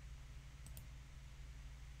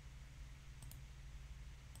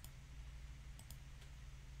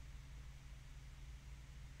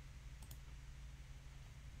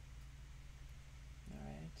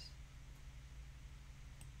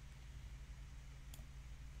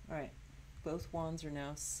 All right, both wands are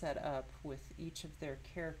now set up with each of their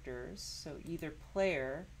characters, so either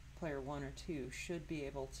player 1 or 2, should be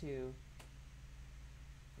able to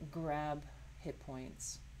grab hit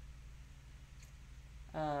points.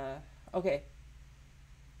 Okay.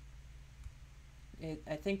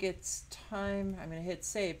 I think it's time. I'm going to hit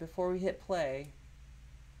save before we hit play.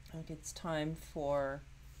 I think it's time for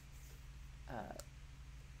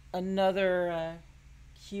another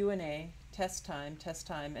Q&A, test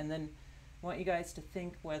time, and then I want you guys to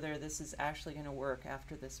think whether this is actually going to work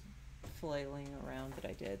after this flailing around that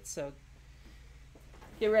I did. So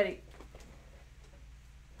get ready.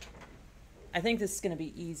 I think this is going to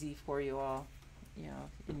be easy for you all, you know,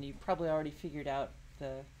 and you probably already figured out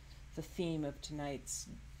the theme of tonight's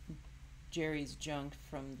Jerry's Junk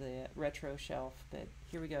from the retro shelf, but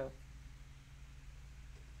here we go.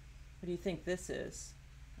 What do you think this is?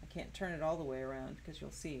 I can't turn it all the way around because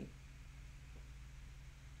you'll see.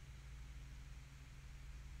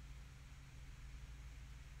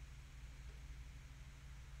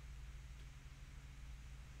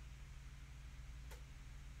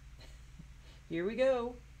 Here we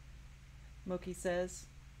go, Moki says.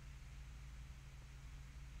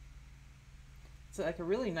 It's like a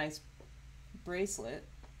really nice bracelet.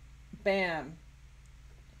 Bam.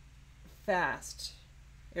 Fast.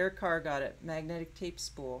 Eric Carr got it. Magnetic tape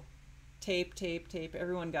spool. Tape.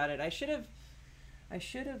 Everyone got it. I should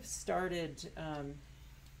have started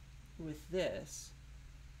with this.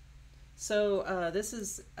 So this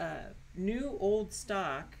is new old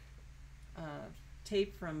stock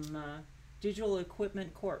tape from Digital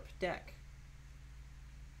Equipment Corp. DEC.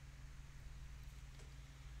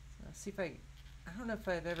 So let's see if I don't know if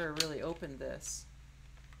I've ever really opened this,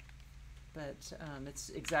 but it's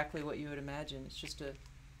exactly what you would imagine. It's just a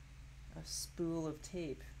spool of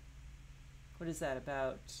tape. What is that,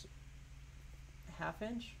 about a ½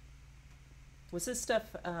 inch? Was this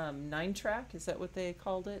stuff 9-track? Is that what they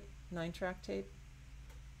called it? 9-track tape?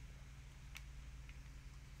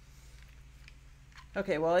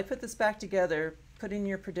 Okay, well, I put this back together. Put in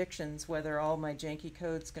your predictions whether all my janky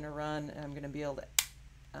code's going to run, and I'm going to be able to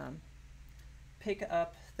pick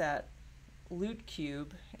up that loot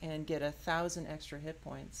cube and get 1,000 extra hit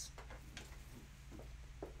points.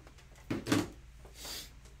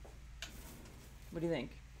 What do you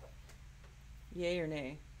think? Yay or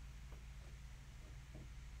nay?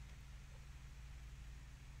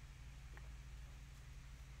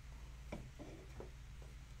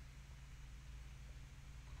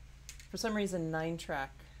 For some reason,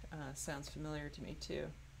 9-track sounds familiar to me too.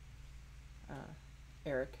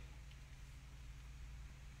 Eric.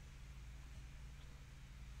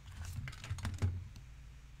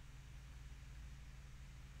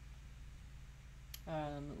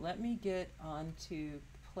 Let me get onto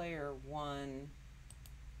player 1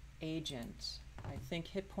 agent. I think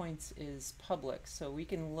hit points is public, so we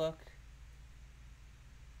can look.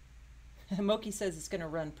 Moki says it's going to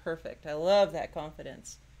run perfect. I love that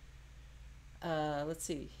confidence. Let's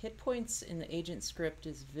see. Hit points in the agent script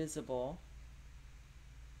is visible.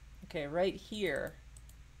 Okay, right here.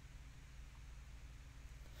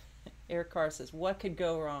 Eric Carr says, what could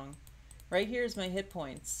go wrong? Right here is my hit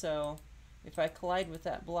points, so if I collide with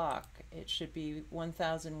that block, it should be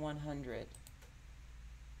 1,100.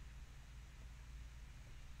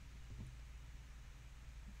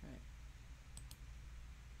 Right.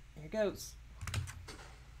 Here goes.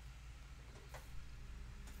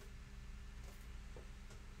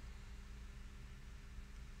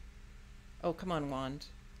 Oh, come on, wand.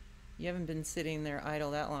 You haven't been sitting there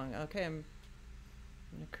idle that long. Okay, I'm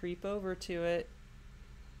gonna creep over to it.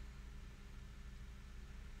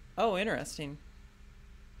 Oh, interesting.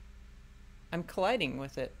 I'm colliding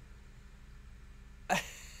with it.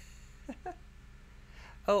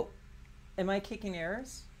 Oh, am I kicking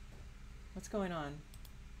errors? What's going on?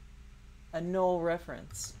 A null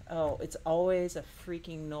reference. Oh, it's always a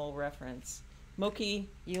freaking null reference. Moki,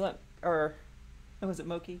 you let, or, was it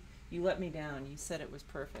Moki? You let me down. You said it was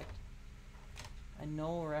perfect. A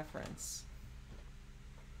null reference.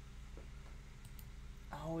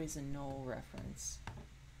 Always a null reference.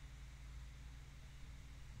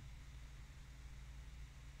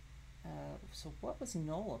 So what was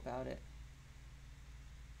null about it?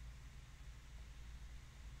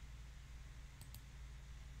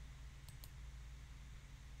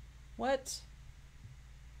 What?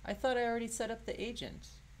 I thought I already set up the agent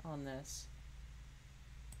on this.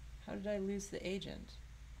 How did I lose the agent?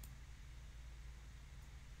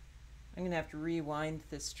 I'm gonna have to rewind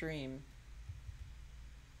the stream.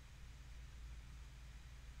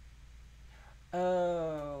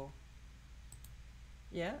 Oh.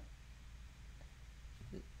 Yeah?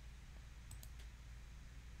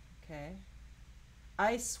 Okay.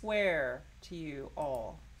 I swear to you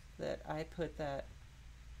all that I put that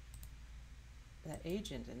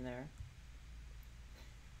agent in there.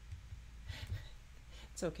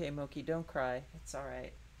 It's okay, Moki, don't cry. It's all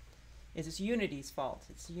right. It's Unity's fault.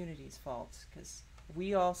 It's Unity's fault because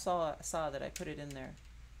we all saw that I put it in there.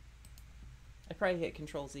 I probably hit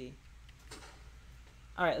Control Z.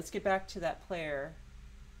 All right, let's get back to that player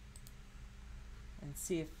and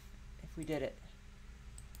see if we did it.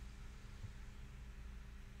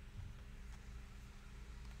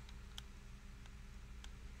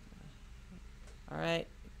 All right,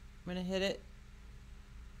 I'm gonna hit it.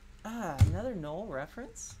 Ah, another null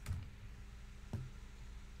reference.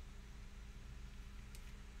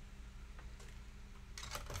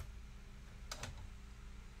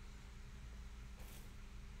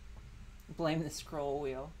 Blame the scroll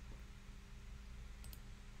wheel.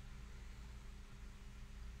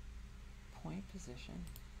 Point position.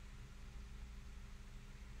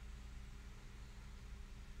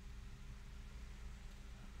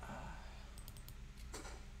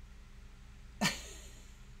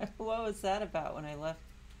 What was that about when I left?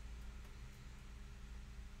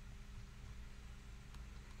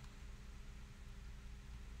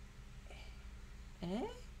 Eh?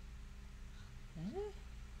 Eh?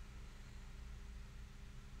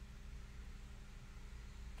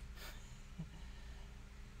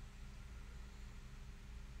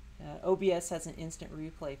 OBS has an instant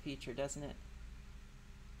replay feature, doesn't it?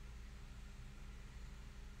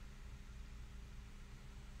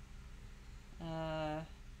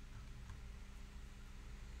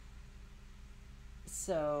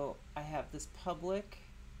 So I have this public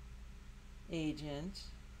agent,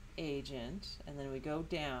 and then we go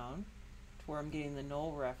down to where I'm getting the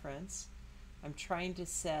null reference. I'm trying to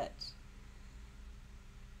set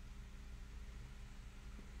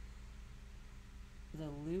the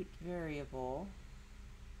loot variable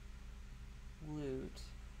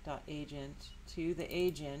loot.agent to the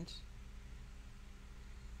agent.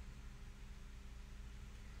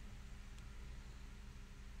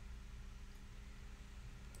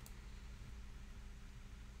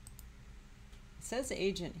 It says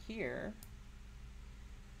agent here.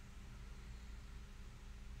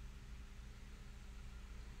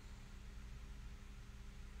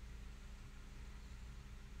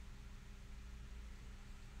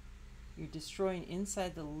 You're destroying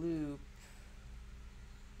inside the loop,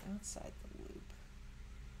 outside the loop.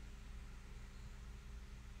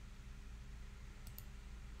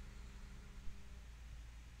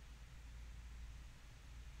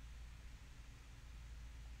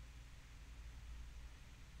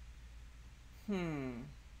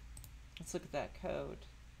 Let's look at that code.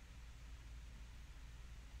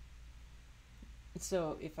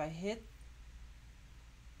 So if I hit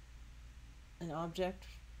an object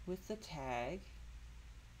with the tag,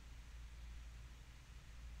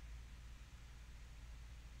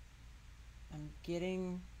 I'm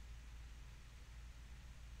getting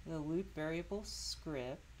the loot variable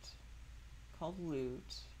script called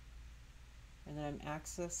loot, and then I'm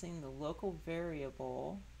accessing the local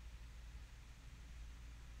variable,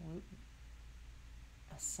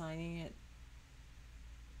 assigning it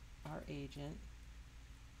our agent.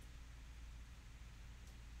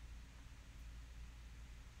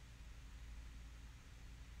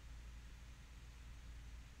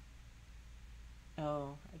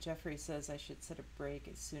 Oh, Jeffrey says I should set a break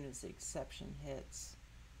as soon as the exception hits.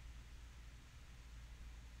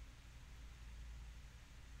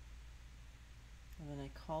 then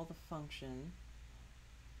I call the function,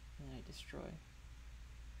 and then I destroy.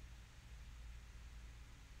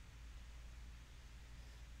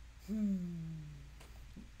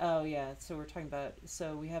 Oh yeah, so we're talking about,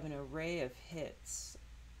 so we have an array of hits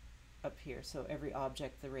up here, so every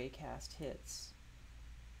object the raycast hits.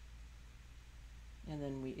 And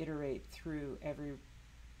then we iterate through every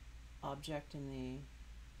object in the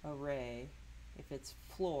array. If it's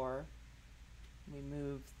floor, we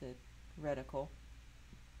move the reticle.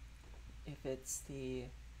 If it's the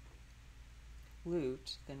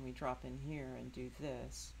loot, then we drop in here and do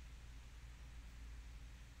this.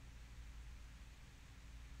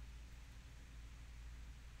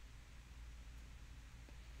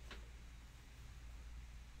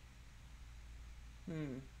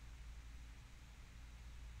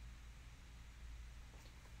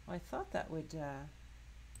 Well, I thought that would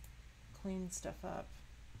clean stuff up.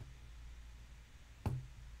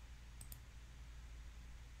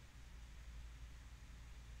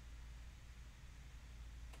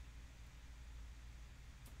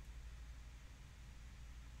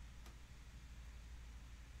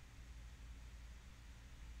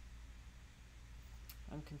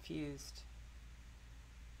 I'm confused.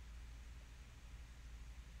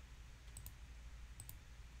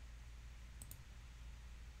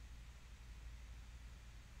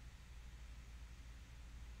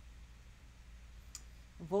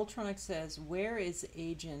 Voltronic says, where is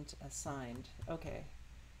agent assigned? Okay.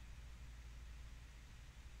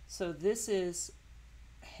 So this is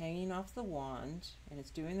hanging off the wand, and it's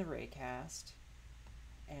doing the raycast.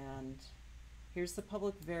 And here's the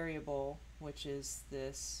public variable, which is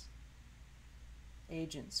this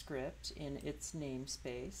agent script in its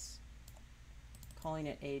namespace, calling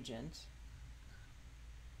it agent.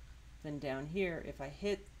 Then down here, if I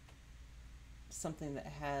hit something that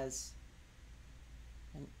has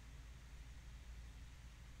an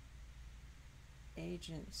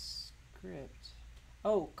agent script,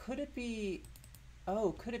 could it be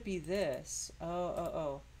this?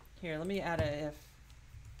 Here, let me add a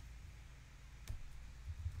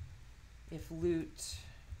if loot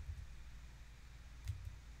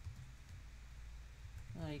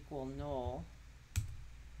equal null.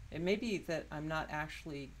 It may be that I'm not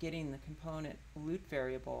actually getting the component loot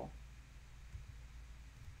variable.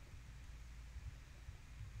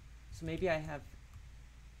 So maybe I have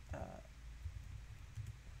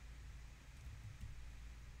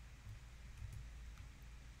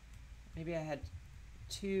maybe I had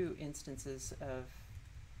two instances of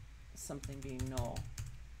something being null.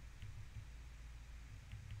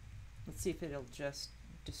 Let's see if it'll just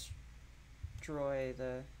destroy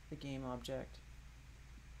the game object.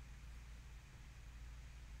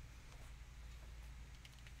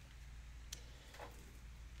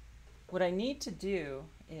 What I need to do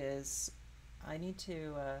is I need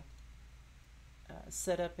to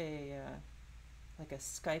set up a like a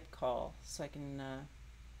Skype call, so I can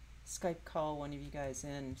Skype call one of you guys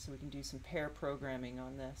in so we can do some pair programming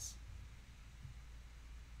on this.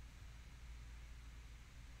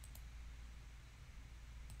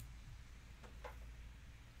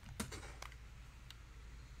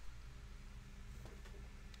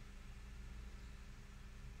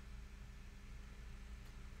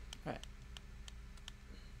 All right.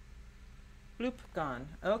 Bloop, gone.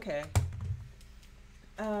 Okay.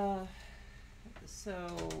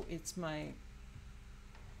 So it's I'm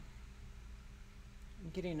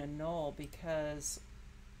getting a null because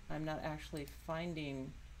I'm not actually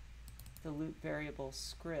finding the loop variable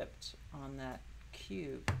script on that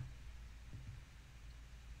cube.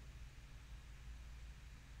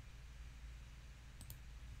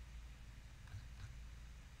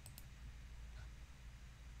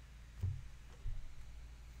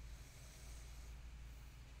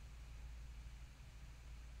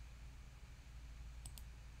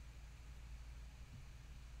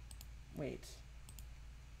 Wait.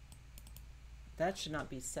 That should not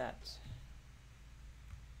be set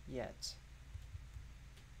yet.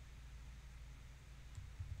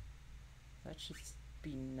 That should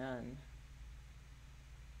be none.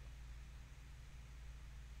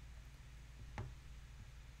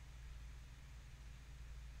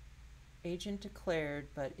 Agent declared,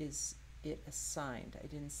 but is it assigned? I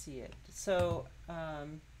didn't see it. So up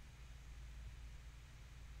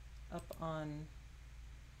on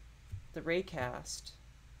the raycast,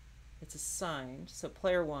 it's assigned. So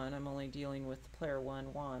player one, I'm only dealing with the player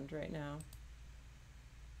one wand right now.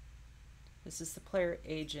 This is the player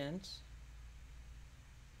agent.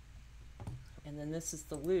 And then this is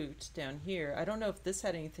the loot down here. I don't know if this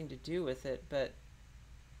had anything to do with it, but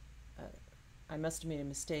I must have made a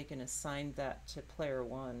mistake and assigned that to player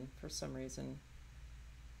one for some reason.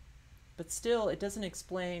 But still, it doesn't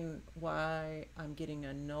explain why I'm getting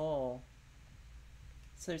a null.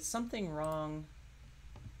 So there's something wrong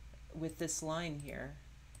with this line here.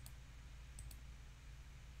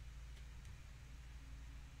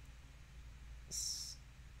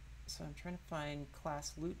 So I'm trying to find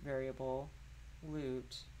class loot variable,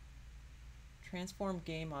 loot, transform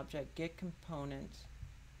game object, get component,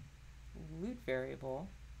 loot variable.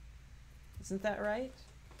 Isn't that right?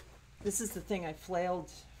 This is the thing I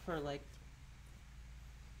flailed for like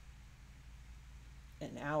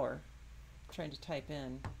an hour trying to type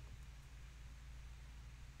in.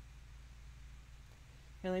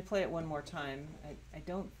 Let me play it one more time. I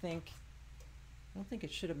don't think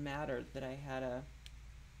it should have mattered that I had a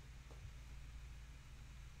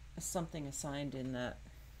something assigned in that.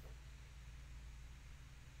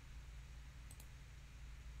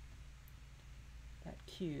 That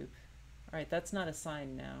cube. All right, that's not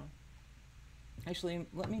assigned now. Actually,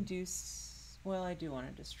 let me do, well, I do want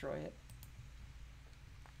to destroy it.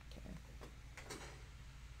 Okay.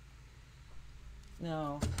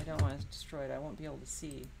 No, I don't want to destroy it. I won't be able to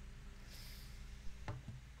see.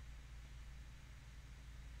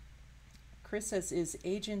 Chris says, is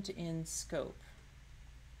agent in scope?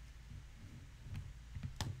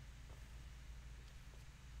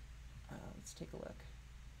 Let's take a look.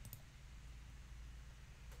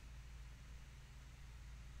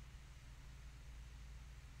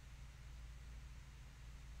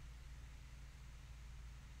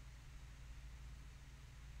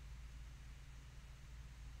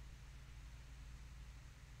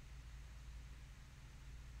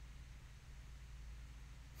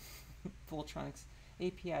 Voltronics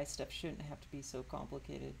API stuff shouldn't have to be so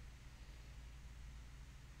complicated.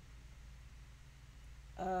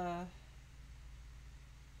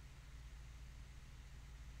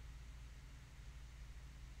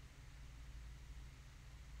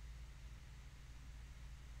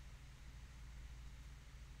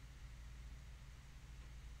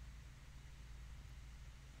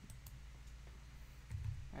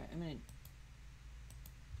 Alright, I'm going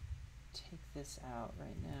to take this out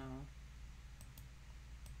right now.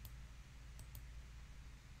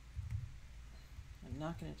 I'm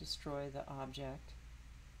not going to destroy the object.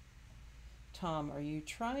 Tom, are you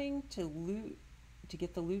trying to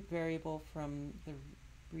get the loot variable from the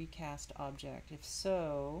recast object? If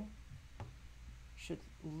so, should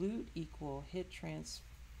loot equal hit trans?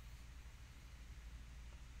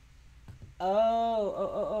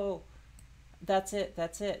 Oh. That's it.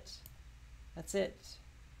 That's it.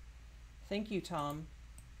 Thank you, Tom.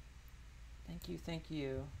 Thank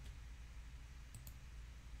you.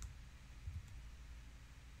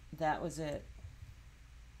 That was it.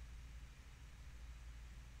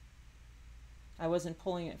 I wasn't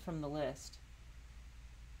pulling it from the list.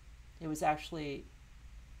 It was actually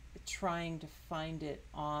trying to find it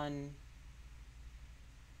on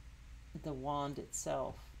the wand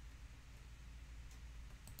itself.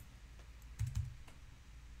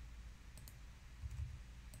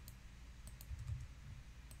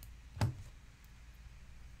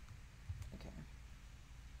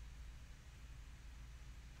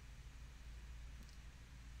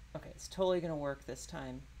 Okay, it's totally going to work this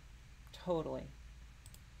time. Totally.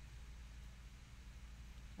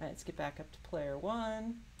 All right, let's get back up to player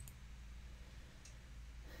one.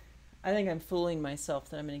 I think I'm fooling myself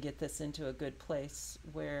that I'm going to get this into a good place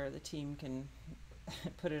where the team can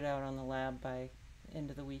put it out on the lab by the end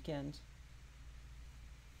of the weekend.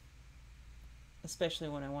 Especially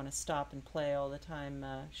when I want to stop and play all the time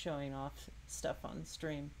showing off stuff on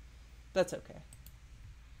stream. That's okay.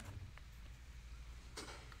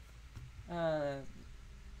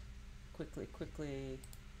 Quickly.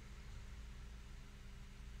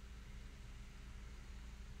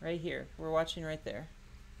 Right here. We're watching right there.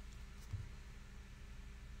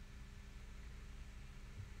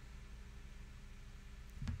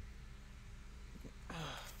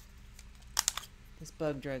 This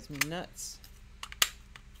bug drives me nuts.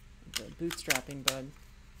 The bootstrapping bug.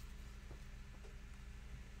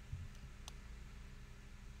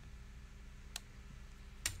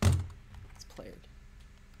 It's playered.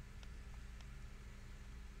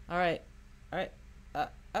 All right.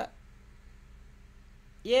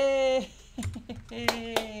 Yay!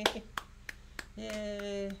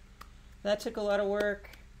 Yay! That took a lot of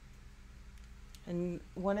work. And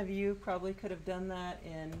one of you probably could have done that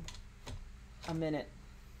in a minute.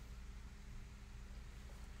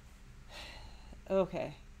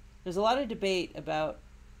 Okay. There's a lot of debate about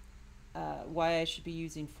why I should be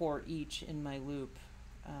using for each in my loop.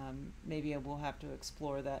 Maybe I will have to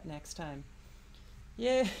explore that next time.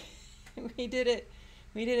 Yay! We did it!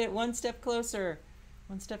 We did it one step closer.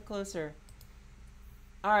 One step closer.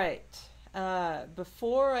 All right.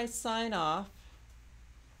 Before I sign off,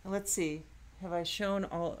 let's see. Have I shown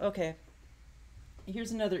all? Okay.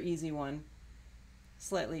 Here's another easy one.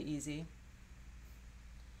 Slightly easy.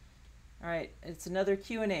 All right. It's another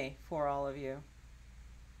Q&A for all of you.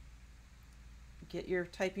 Get your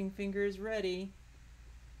typing fingers ready.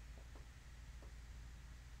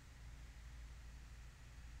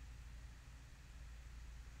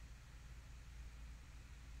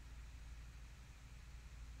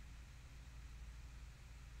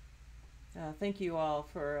 Thank you all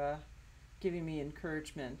for giving me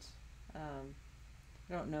encouragement. I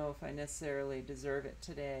don't know if I necessarily deserve it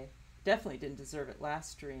today. Definitely didn't deserve it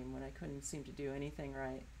last stream when I couldn't seem to do anything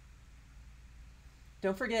right.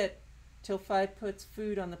 Don't forget, Till 5 puts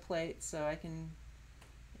food on the plate so I can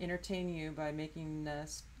entertain you by making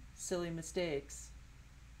silly mistakes.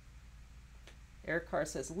 Eric Carr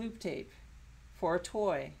says loop tape for a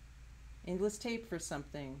toy. Endless tape for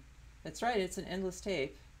something. That's right, it's an endless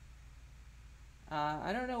tape.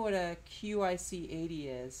 I don't know what a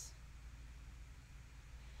QIC80 is.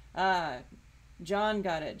 John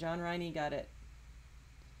got it. John Riney got it.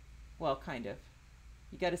 Well, kind of.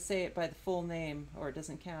 You got to say it by the full name or it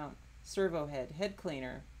doesn't count. Servo head, head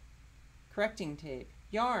cleaner, correcting tape,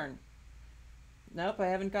 yarn. Nope, I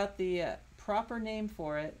haven't got the proper name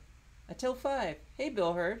for it. A Till 5. Hey,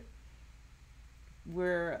 Bill Hurd.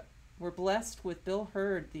 We're blessed with Bill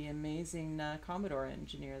Hurd, the amazing Commodore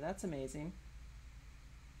engineer. That's amazing.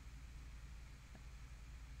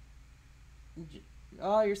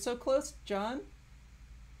 Oh, you're so close, John.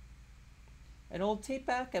 An old tape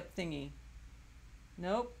backup thingy.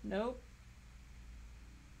 Nope, nope.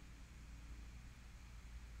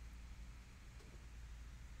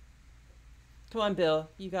 Come on, Bill.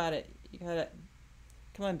 You got it. You got it.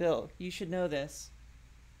 Come on, Bill. You should know this.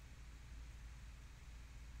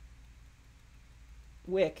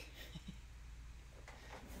 Wick.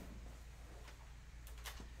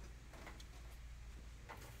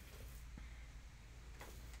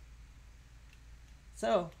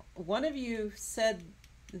 So, one of you said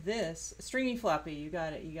this. Stringy floppy. You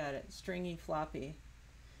got it. You got it. Stringy floppy.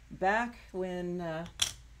 Back when,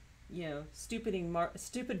 you know,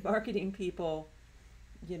 stupid marketing people,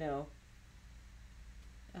 you know,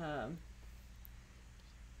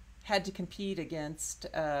 had to compete against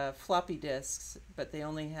floppy disks, but they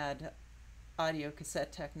only had audio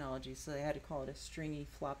cassette technology, so they had to call it a stringy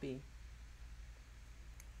floppy.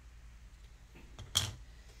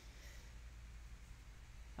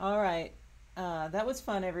 All right. That was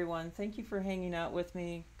fun, everyone. Thank you for hanging out with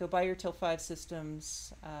me. Go buy your Till 5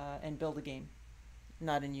 systems and build a game.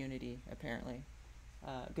 Not in Unity, apparently.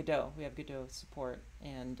 Godot. We have Godot support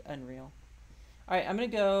and Unreal. All right, I'm going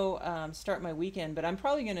to go start my weekend, but I'm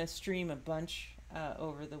probably going to stream a bunch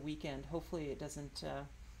over the weekend. Hopefully it doesn't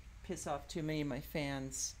piss off too many of my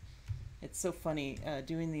fans. It's so funny.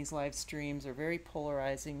 Doing these live streams are very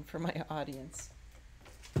polarizing for my audience.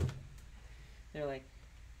 They're like,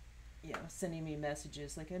 you know, sending me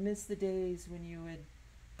messages like, I miss the days when you would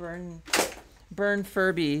burn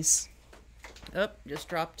Furbies. Oh, just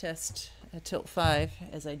drop test a Tilt 5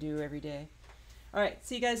 as I do every day. All right,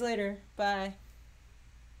 see you guys later. Bye.